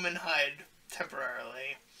Wonder Woman hide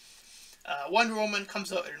temporarily. Wonder Woman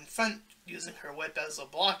comes out in front, using her whip as a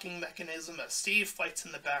blocking mechanism as Steve fights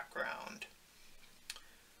in the background.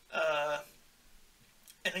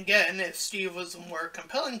 And again, if Steve was a more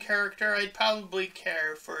compelling character, I'd probably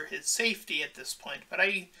care for his safety at this point, but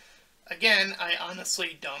I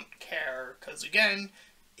honestly don't care, because again,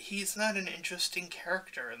 he's not an interesting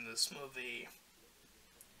character in this movie.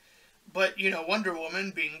 But, Wonder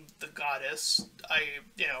Woman being the goddess,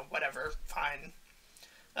 whatever, fine.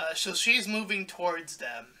 So she's moving towards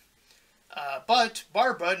them. But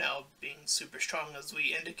Barbara, now being super strong as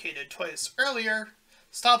we indicated twice earlier,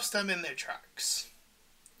 stops them in their tracks.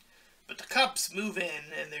 But the cops move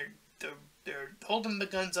in, and they're holding the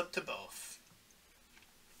guns up to both.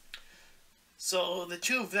 So the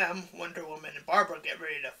two of them, Wonder Woman and Barbara, get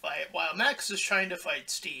ready to fight, while Max is trying to fight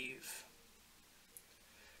Steve.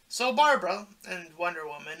 So Barbara and Wonder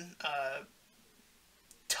Woman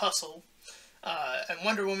tussle, and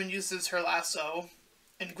Wonder Woman uses her lasso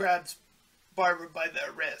and grabs Barbara by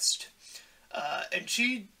the wrist. And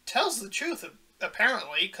she tells the truth,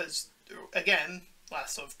 apparently, because, again,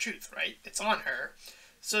 lasso of truth, right? It's on her.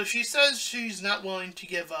 So she says she's not willing to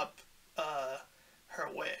give up her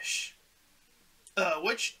wish.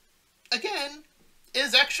 Which, again,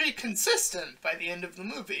 is actually consistent by the end of the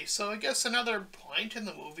movie. So I guess another point in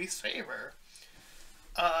the movie's favor.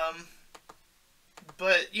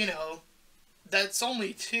 But, you know, that's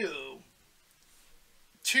only two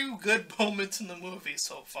good moments in the movie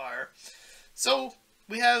so far. So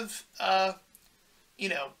we have, you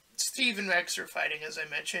know, Steve and Rex are fighting, as I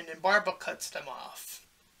mentioned, and Barbara cuts them off.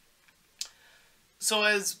 So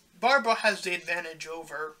as Barbara has the advantage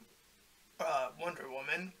over Wonder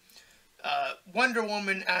Woman, Wonder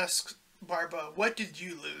Woman asks Barbara, what did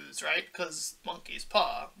you lose, right? Because monkey's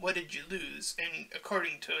paw, what did you lose? And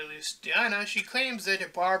according to at least Diana, she claims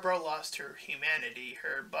that Barbara lost her humanity,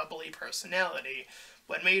 her bubbly personality,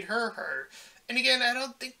 what made her her. And again, I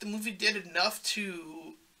don't think the movie did enough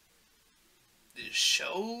to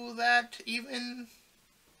show that, even.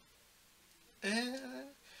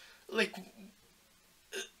 Like,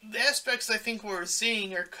 the aspects I think we're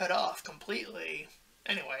seeing are cut off completely.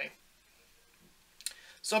 Anyway.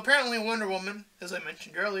 So apparently Wonder Woman, as I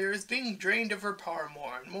mentioned earlier, is being drained of her power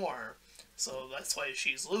more and more. So that's why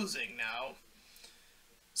she's losing now.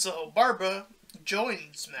 So Barbara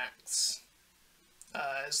joins Max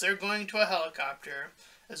as they're going to a helicopter,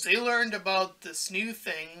 as they learned about this new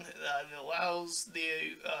thing that allows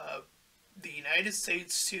the United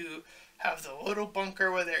States to have the little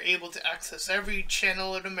bunker where they're able to access every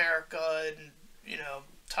channel in America and, you know,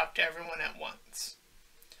 talk to everyone at once.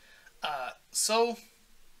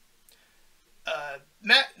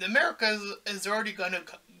 America is already going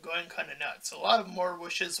kind of nuts. A lot of more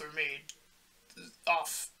wishes were made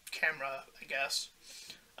off camera, I guess.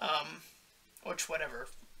 Which, whatever.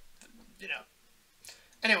 You know.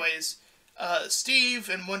 Anyways, Steve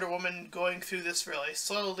and Wonder Woman going through this really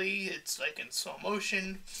slowly. It's like in slow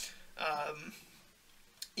motion.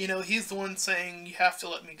 You know, he's the one saying, you have to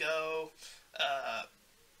let me go.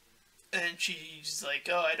 And she's like,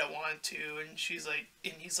 oh, I don't want to. And he's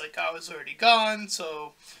like, I was already gone.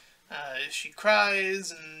 So she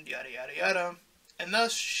cries and yada, yada, yada. And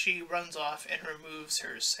thus she runs off and removes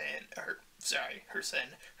her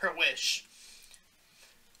wish.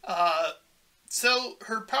 So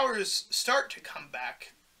her powers start to come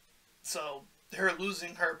back. So her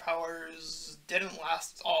losing her powers didn't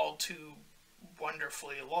last all too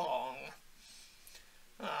wonderfully long.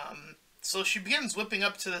 So she begins whipping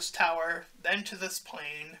up to this tower, then to this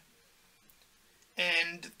plane,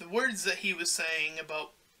 and the words that he was saying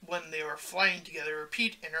about when they were flying together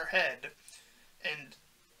repeat in her head, and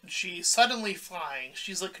she's suddenly flying.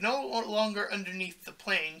 She's like no longer underneath the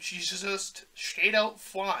plane, she's just straight out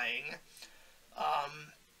flying,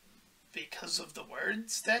 because of the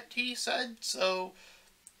words that he said. So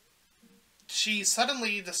she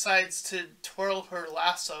suddenly decides to twirl her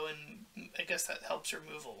lasso, and I guess that helps her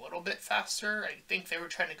move a little bit faster. I think they were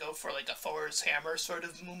trying to go for like a Thor's hammer sort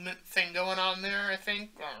of movement thing going on there, I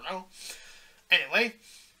think. I don't know. Anyway,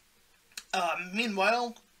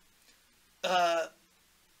 meanwhile,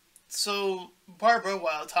 so Barbara,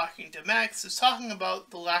 while talking to Max, is talking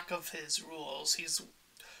about the lack of his rules. He's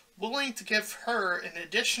willing to give her an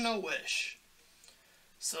additional wish.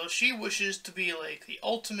 So she wishes to be like the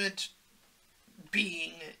ultimate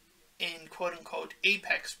being in quote-unquote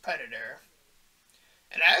apex predator.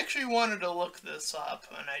 And I actually wanted to look this up,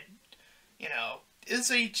 and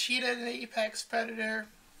is a cheetah an apex predator?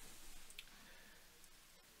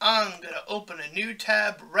 I'm going to open a new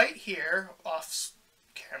tab right here off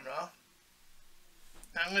camera.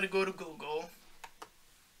 I'm going to go to Google,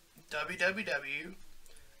 www.google.com.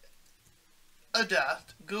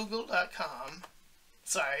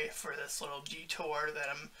 Sorry for this little detour that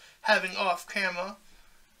I'm having off camera.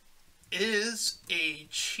 Is a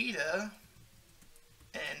cheetah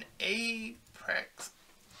an apex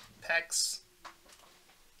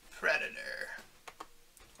predator?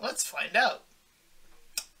 Let's find out.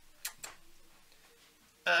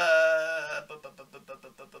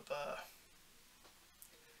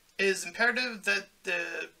 It is imperative that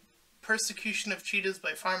the persecution of cheetahs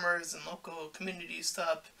by farmers and local communities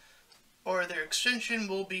stop, or their extinction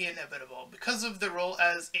will be inevitable. Because of their role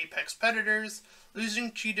as apex predators,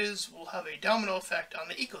 losing cheetahs will have a domino effect on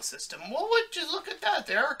the ecosystem. Well, would you look at that?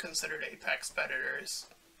 They are considered apex predators.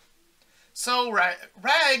 So,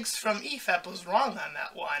 Rags from EFAP was wrong on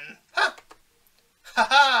that one. Ha!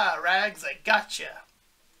 Ha-ha, Rags, I gotcha.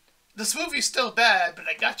 This movie's still bad, but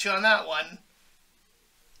I got you on that one.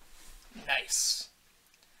 Nice.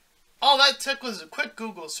 All that took was a quick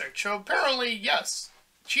Google search. So apparently, yes,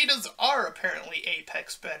 cheetahs are apparently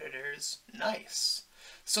apex predators. Nice.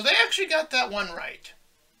 So they actually got that one right.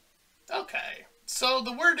 Okay. So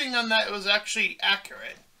the wording on that was actually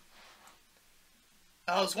accurate.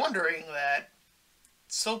 I was wondering that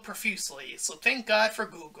so profusely, so thank God for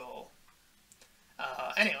Google.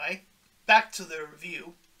 Anyway, back to the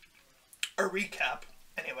review, or recap,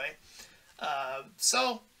 anyway.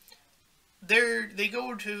 So, they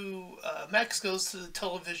go to, Max goes to the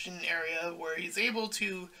television area where he's able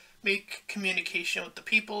to make communication with the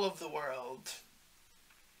people of the world.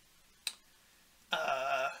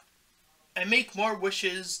 And make more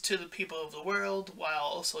wishes to the people of the world while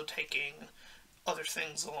also taking other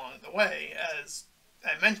things along the way, as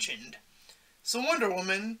I mentioned. So Wonder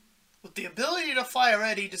Woman, with the ability to fly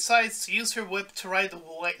already, decides to use her whip to ride the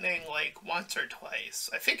lightning like once or twice.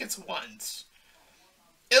 I think it's once.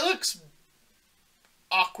 It looks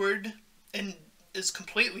awkward and is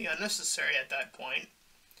completely unnecessary at that point.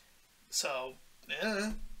 So,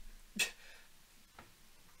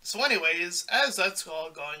 So anyways, as that's all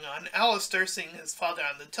going on, Alistair, seeing his father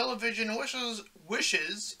on the television,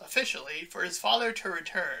 wishes officially for his father to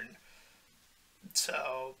return.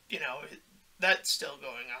 So, that's still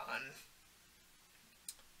going on.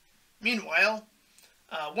 Meanwhile,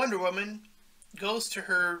 Wonder Woman goes to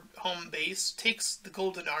her home base, takes the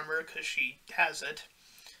golden armor because she has it,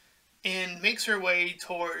 and makes her way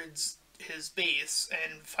towards his base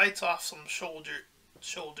and fights off some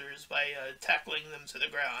shoulders by tackling them to the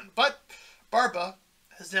ground. But Barba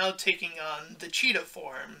has now taken on the cheetah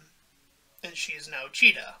form, and she's now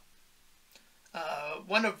Cheetah.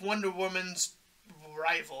 One of Wonder Woman's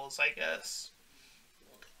rivals, I guess.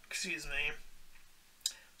 Excuse me.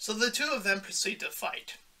 So the two of them proceed to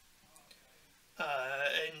fight.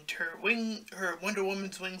 And her Wonder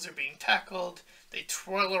Woman's wings are being tackled. They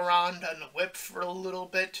twirl around on the whip for a little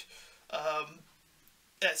bit.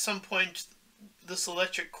 At some point, this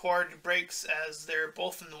electric cord breaks as they're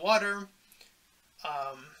both in the water.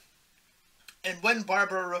 And when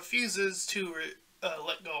Barbara refuses to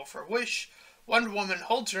let go of her wish, Wonder Woman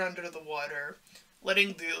holds her under the water,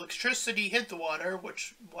 letting the electricity hit the water,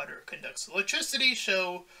 which water conducts electricity,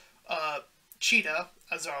 so Cheetah,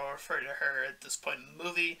 as I'll refer to her at this point in the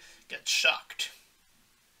movie, gets shocked.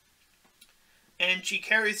 And she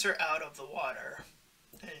carries her out of the water,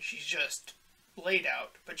 and she's just laid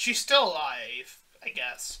out. But she's still alive, I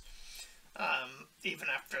guess, even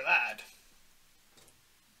after that.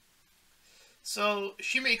 So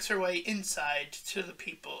she makes her way inside to the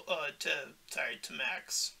people, to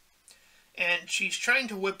Max. And she's trying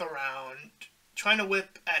to whip around, trying to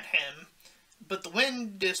whip at him, but the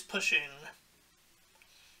wind is pushing,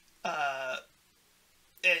 and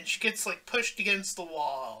she gets, pushed against the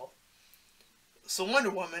wall. So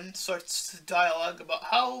Wonder Woman starts to dialogue about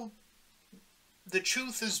how the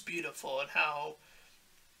truth is beautiful, and how,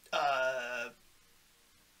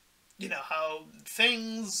 how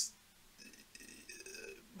things,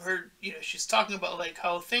 she's talking about,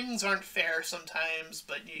 how things aren't fair sometimes,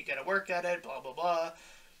 but you gotta work at it, blah, blah, blah.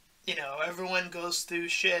 Everyone goes through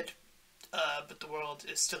shit, but the world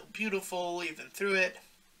is still beautiful, even through it.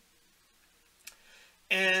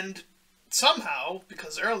 And somehow,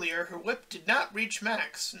 because earlier her whip did not reach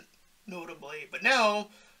Max, notably, but now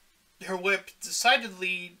her whip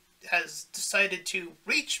has decided to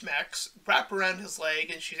reach Max, wrap around his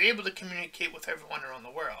leg, and she's able to communicate with everyone around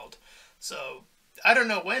the world. So, I don't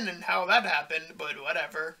know when and how that happened, but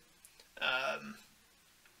whatever.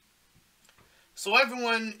 So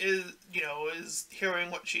everyone is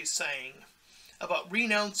hearing what she's saying about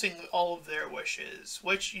renouncing all of their wishes,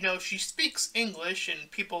 which, she speaks English, and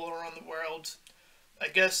people around the world, I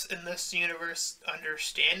guess, in this universe,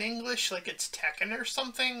 understand English, like it's Tekken or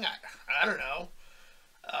something? I don't know.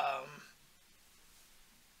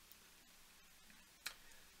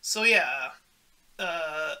 So yeah,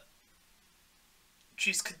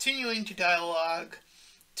 she's continuing to dialogue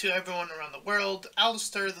to everyone around the world.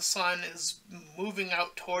 Alistair, the sun, is moving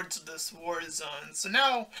out towards this war zone. So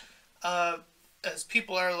now, as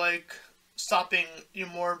people are stopping,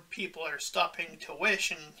 more people are stopping to wish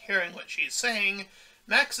and hearing what she's saying,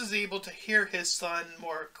 Max is able to hear his son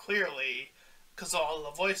more clearly, because all the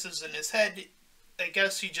voices in his head, I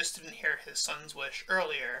guess he just didn't hear his son's wish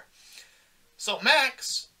earlier. So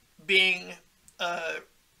Max, being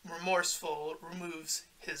remorseful, removes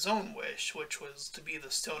his own wish, which was to be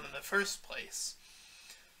the stone in the first place.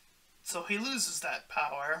 So he loses that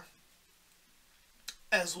power,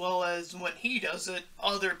 as well as when he does it,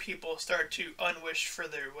 other people start to unwish for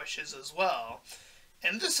their wishes as well.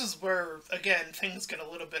 And this is where, again, things get a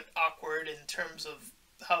little bit awkward in terms of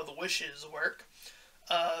how the wishes work.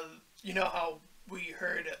 Uh, you know how we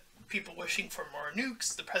heard people wishing for more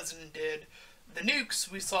nukes? The president did. The nukes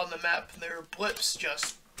we saw on the map, their blips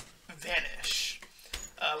just vanish.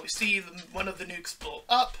 We see one of the nukes blow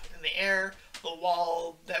up in the air. The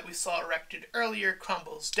wall that we saw erected earlier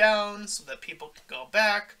crumbles down so that people can go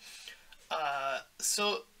back.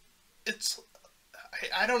 So it's,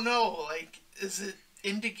 I don't know, like, is it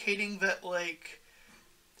indicating that, like,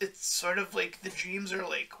 it's sort of like the dreams are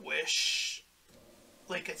like wish,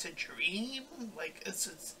 like it's a dream? Like,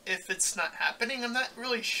 if it's not happening, I'm not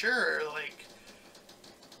really sure, like,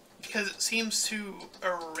 because it seems to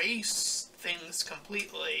erase things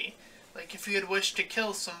completely. Like, if you had wished to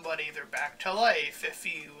kill somebody, they're back to life. If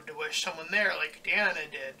you would wish someone there, like Diana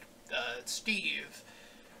did, Steve,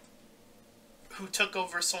 who took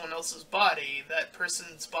over someone else's body, that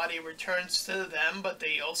person's body returns to them, but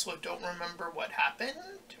they also don't remember what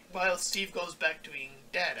happened, while Steve goes back to being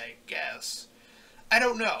dead, I guess. I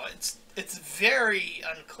don't know. It's very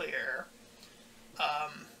unclear.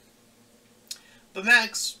 But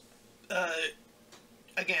Max,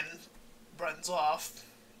 again, runs off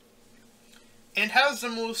and has the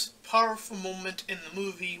most powerful moment in the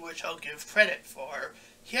movie, which I'll give credit for.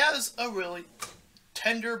 He has a really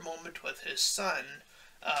tender moment with his son.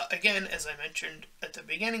 Again, as I mentioned at the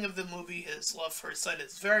beginning of the movie, his love for his son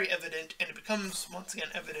is very evident, and it becomes once again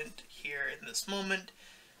evident here in this moment.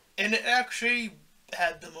 And it actually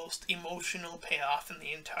had the most emotional payoff in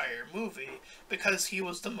the entire movie, because he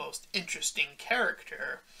was the most interesting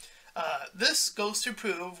character. This goes to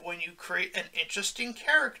prove when you create an interesting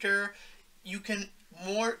character, you can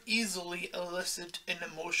more easily elicit an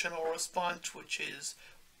emotional response, which is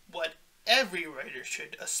what every writer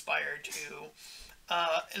should aspire to.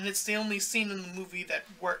 And it's the only scene in the movie that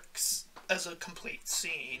works as a complete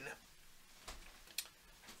scene.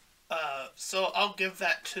 So I'll give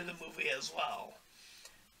that to the movie as well.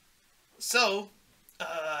 So,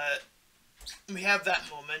 we have that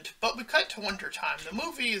moment, but we cut to wintertime. The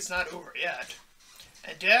movie is not over yet.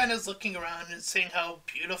 And Dan is looking around and seeing how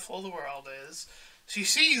beautiful the world is. She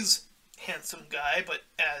sees handsome guy, but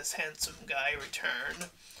as handsome guy return,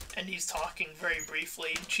 and he's talking very briefly,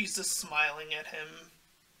 and she's just smiling at him.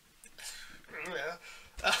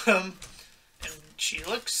 And she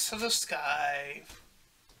looks to the sky.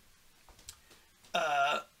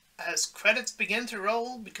 As credits begin to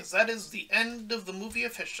roll, because that is the end of the movie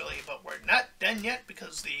officially, but we're not done yet,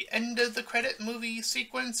 because the end of the credit movie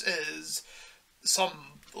sequence is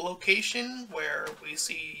some location where we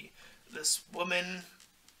see this woman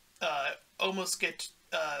almost get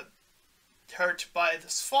hurt by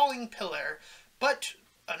this falling pillar, but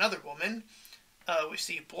another woman we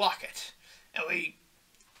see block it, and we,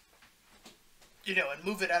 and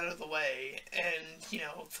move it out of the way, and,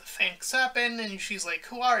 the thanks happen, and she's like,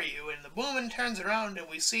 who are you? And the woman turns around, and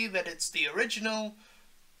we see that it's the original,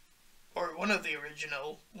 or one of the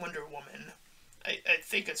original Wonder Woman. I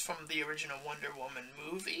think it's from the original Wonder Woman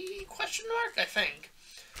movie, question mark, I think.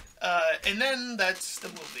 And then that's the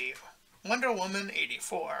movie, Wonder Woman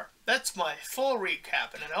 84. That's my full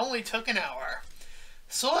recap, and it only took an hour.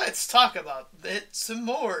 So let's talk about it some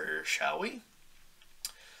more, shall we?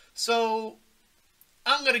 So,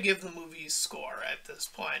 I'm going to give the movie's score at this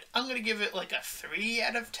point. I'm going to give it like a 3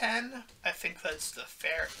 out of 10. I think that's the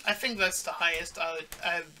highest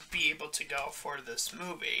I'd be able to go for this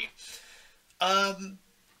movie.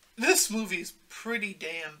 This movie's pretty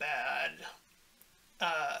damn bad.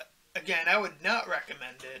 Again, I would not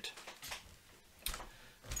recommend it.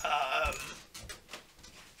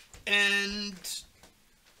 And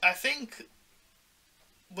I think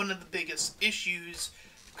one of the biggest issues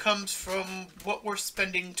comes from what we're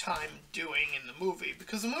spending time doing in the movie,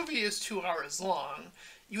 because the movie is 2 hours long.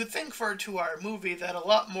 You would think for a 2-hour movie that a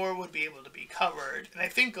lot more would be able to be covered, and I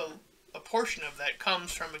think a portion of that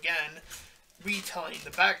comes from, again, retelling the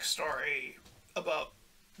backstory about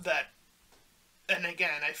that. And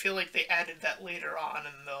again, I feel like they added that later on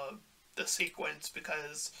in the sequence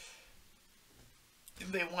because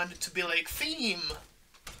they wanted to be like theme,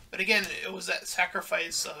 but again, it was that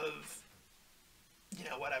sacrifice of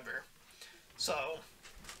whatever. So,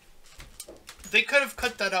 they could have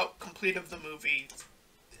cut that out complete of the movie,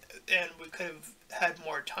 and we could have had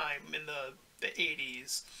more time in the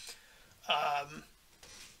 80s.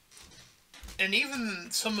 And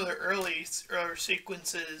even some of the earlier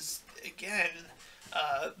sequences, again,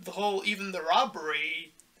 even the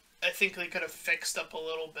robbery, I think they could have fixed up a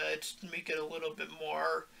little bit, to make it a little bit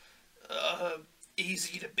more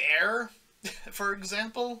easy to bear, for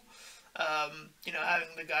example.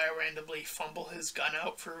 Having the guy randomly fumble his gun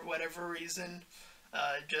out for whatever reason.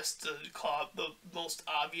 just to call out the most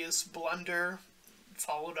obvious blunder,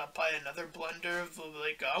 followed up by another blunder of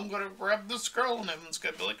like, I'm gonna grab this girl, and everyone's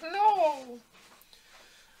gonna be like, no!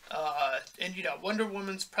 And you know, Wonder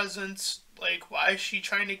Woman's presence, like, why is she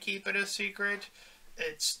trying to keep it a secret?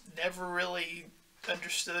 It's never really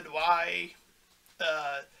understood why.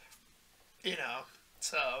 Uh, you know,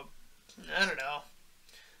 so, I don't know.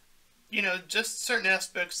 You know, just certain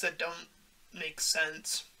aspects that don't make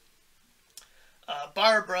sense.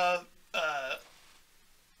 Barbara,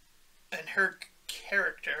 and her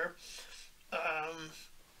character, um,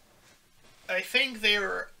 I think they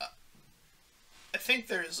were. I think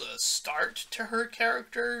there's a start to her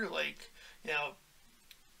character. Like, you know,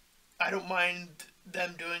 I don't mind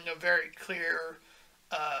them doing a very clear,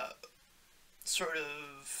 uh, sort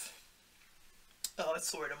of. Oh,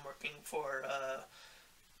 that's the word I'm working for.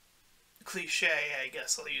 Cliche, I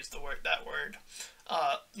guess I'll use that word.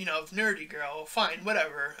 You know, nerdy girl, fine,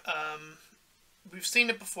 whatever. We've seen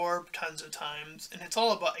it before tons of times, and it's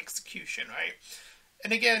all about execution, right?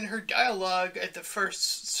 And again, her dialogue at the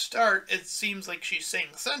first start, it seems like she's saying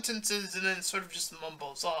sentences and then sort of just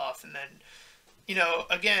mumbles off. And then, you know,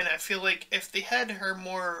 again, I feel like if they had her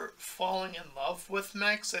more falling in love with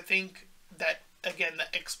Max, I think that, again,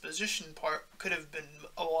 the exposition part could have been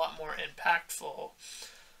a lot more impactful.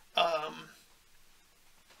 Um,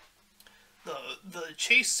 the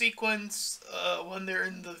chase sequence when they're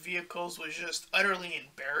in the vehicles was just utterly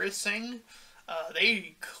embarrassing.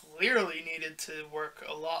 They clearly needed to work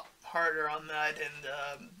a lot harder on that, and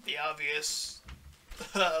um, the obvious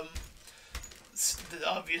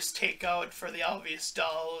takeout for the obvious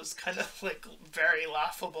doll was kind of like very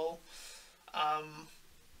laughable. Um,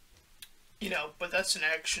 you know, but that's an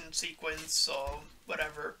action sequence, so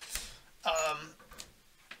whatever. Um,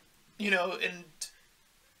 you know, and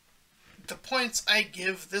the points I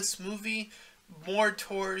give this movie more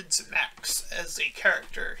towards Max as a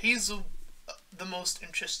character. He's the most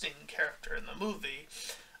interesting character in the movie.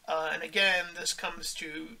 And again, this comes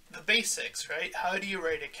to the basics, right? How do you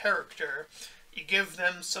write a character? You give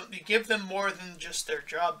them you give them more than just their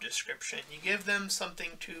job description. You give them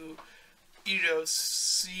something to, you know,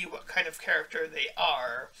 see what kind of character they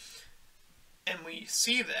are. And we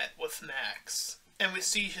see that with Max. And we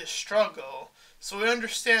see his struggle. So we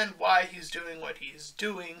understand why he's doing what he's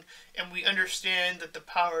doing, and we understand that the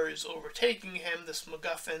power is overtaking him, this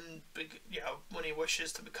MacGuffin, you know, when he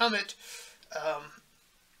wishes to become it.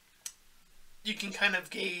 You can kind of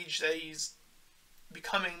gauge that he's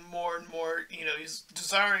becoming more and more, you know, he's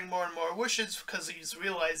desiring more and more wishes because he's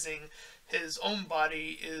realizing his own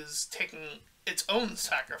body is taking its own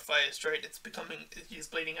sacrifice, right? It's becoming, he's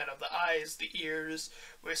bleeding out of the eyes, the ears.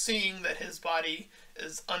 We're seeing that his body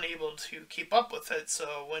is unable to keep up with it.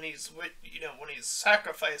 So when he's, you know, when he's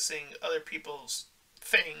sacrificing other people's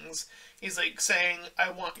things, he's like saying,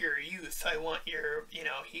 I want your youth. I want your, you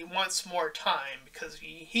know, he wants more time because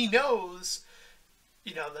he knows,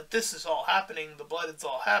 you know, that this is all happening. The blood is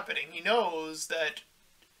all happening. He knows that,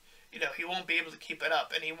 you know, he won't be able to keep it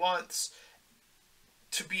up, and he wants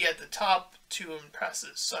to be at the top to impress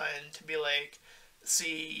his son, to be like,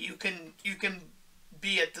 see, you can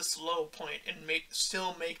be at this low point and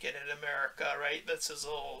still make it in America, right? That's his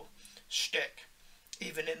whole shtick,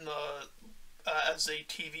 even in the as a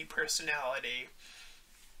TV personality.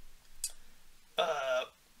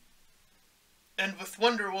 And with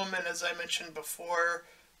Wonder Woman, as I mentioned before,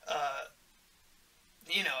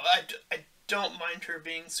 you know, I don't mind her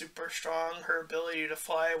being super strong, her ability to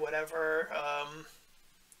fly, whatever.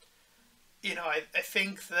 You know, I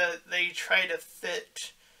think that they try to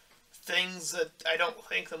fit things that I don't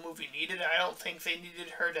think the movie needed. I don't think they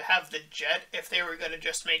needed her to have the jet if they were going to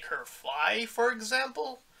just make her fly, for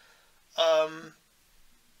example.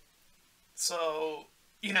 So,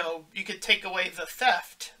 you know, you could take away the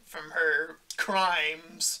theft from her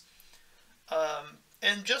crimes,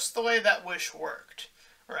 and just the way that wish worked,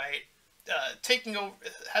 right? Taking over,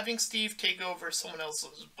 having Steve take over someone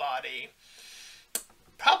else's body,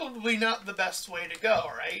 probably not the best way to go,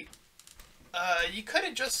 right? You could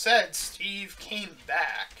have just said Steve came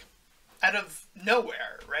back out of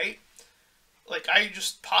nowhere, right? Like, I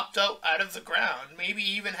just popped out of the ground. Maybe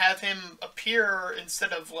even have him appear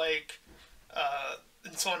instead of, like,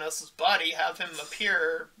 in someone else's body, have him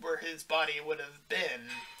appear where his body would have been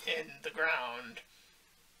in the ground.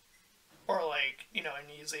 Or, like, you know, and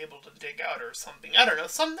he's able to dig out or something. I don't know,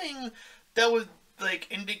 something that would, like,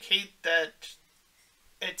 indicate that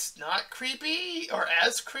it's not creepy, or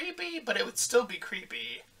as creepy, but it would still be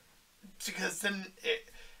creepy. Because then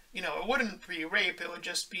You know, it wouldn't be rape, it would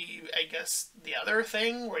just be, I guess, the other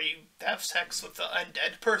thing, where you have sex with the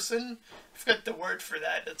undead person. I forget the word for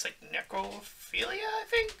that. It's like necrophilia, I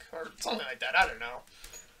think? Or something like that, I don't know.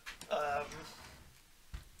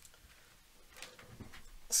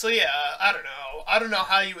 So yeah, I don't know. I don't know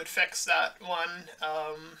how you would fix that one.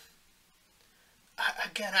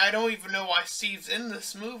 Again, I don't even know why Steve's in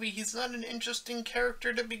this movie. He's not an interesting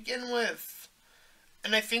character to begin with.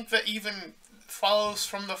 And I think that even follows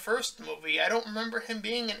from the first movie. I don't remember him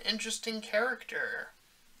being an interesting character,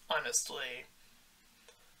 honestly.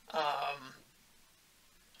 I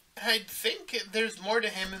think there's more to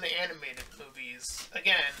him in the animated movies.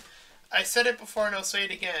 Again, I said it before and I'll say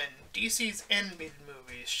it again. DC's animated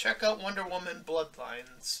movies. Check out Wonder Woman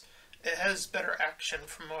Bloodlines. It has better action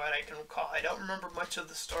from what I can recall. I don't remember much of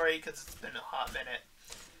the story because it's been a hot minute.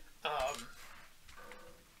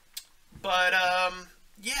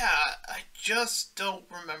 Yeah, I just don't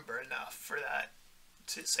remember enough for that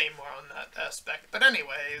to say more on that aspect. But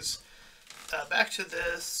anyways, back to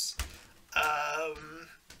this.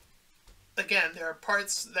 Again, there are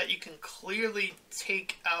parts that you can clearly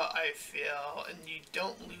take out, I feel, and you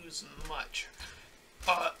don't lose much.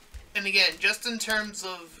 And again, just in terms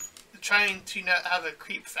of trying to not have a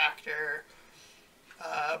creep factor,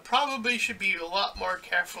 probably should be a lot more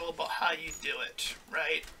careful about how you do it,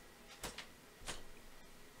 right?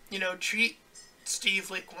 You know, treat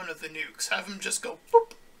Steve like one of the nukes. Have him just go,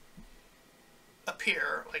 boop,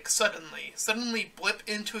 appear, like suddenly blip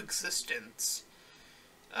into existence.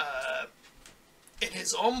 In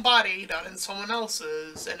his own body, not in someone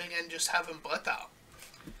else's, and again, just have him blip out.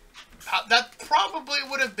 That probably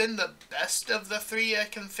would have been the best of the three I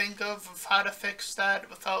can think of how to fix that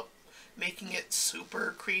without making it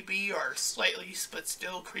super creepy or slightly but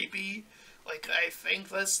still creepy. Like, I think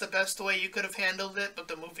that's the best way you could have handled it, but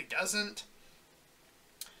the movie doesn't.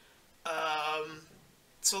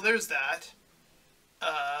 So there's that.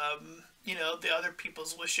 You know, the other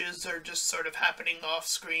people's wishes are just sort of happening off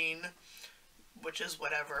screen, which is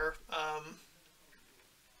whatever.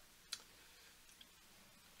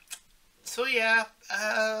 So yeah,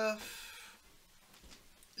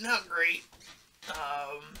 not great.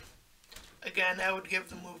 Again, I would give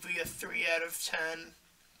the movie a 3 out of 10.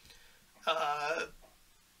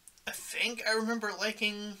 I think I remember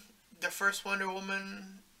liking the first Wonder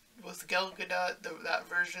Woman with Gal Gadot, that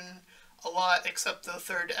version, a lot, except the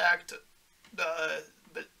third act.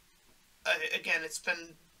 But again, it's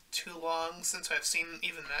been too long since I've seen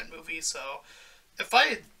even that movie, so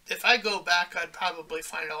if I go back, I'd probably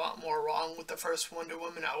find a lot more wrong with the first Wonder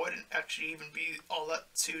Woman. I wouldn't actually even be all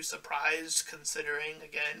that too surprised, considering,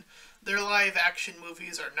 again, their live-action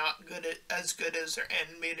movies are not as good as their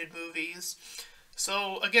animated movies.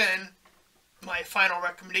 So, again, my final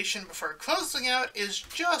recommendation before closing out is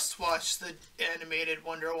just watch the animated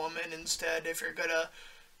Wonder Woman instead if you're gonna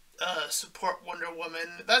support Wonder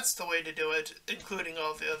Woman. That's the way to do it, including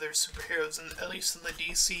all the other superheroes, at least in the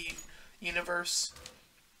DC universe.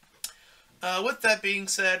 With that being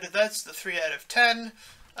said, that's the 3 out of 10.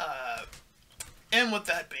 And with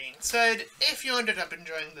that being said, if you ended up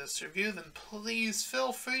enjoying this review, then please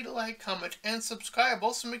feel free to like, comment, and subscribe.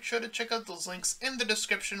 Also, make sure to check out those links in the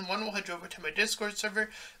description. One will head you over to my Discord server,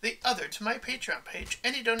 the other to my Patreon page.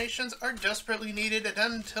 Any donations are desperately needed, and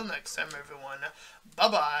until next time, everyone,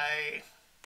 bye-bye.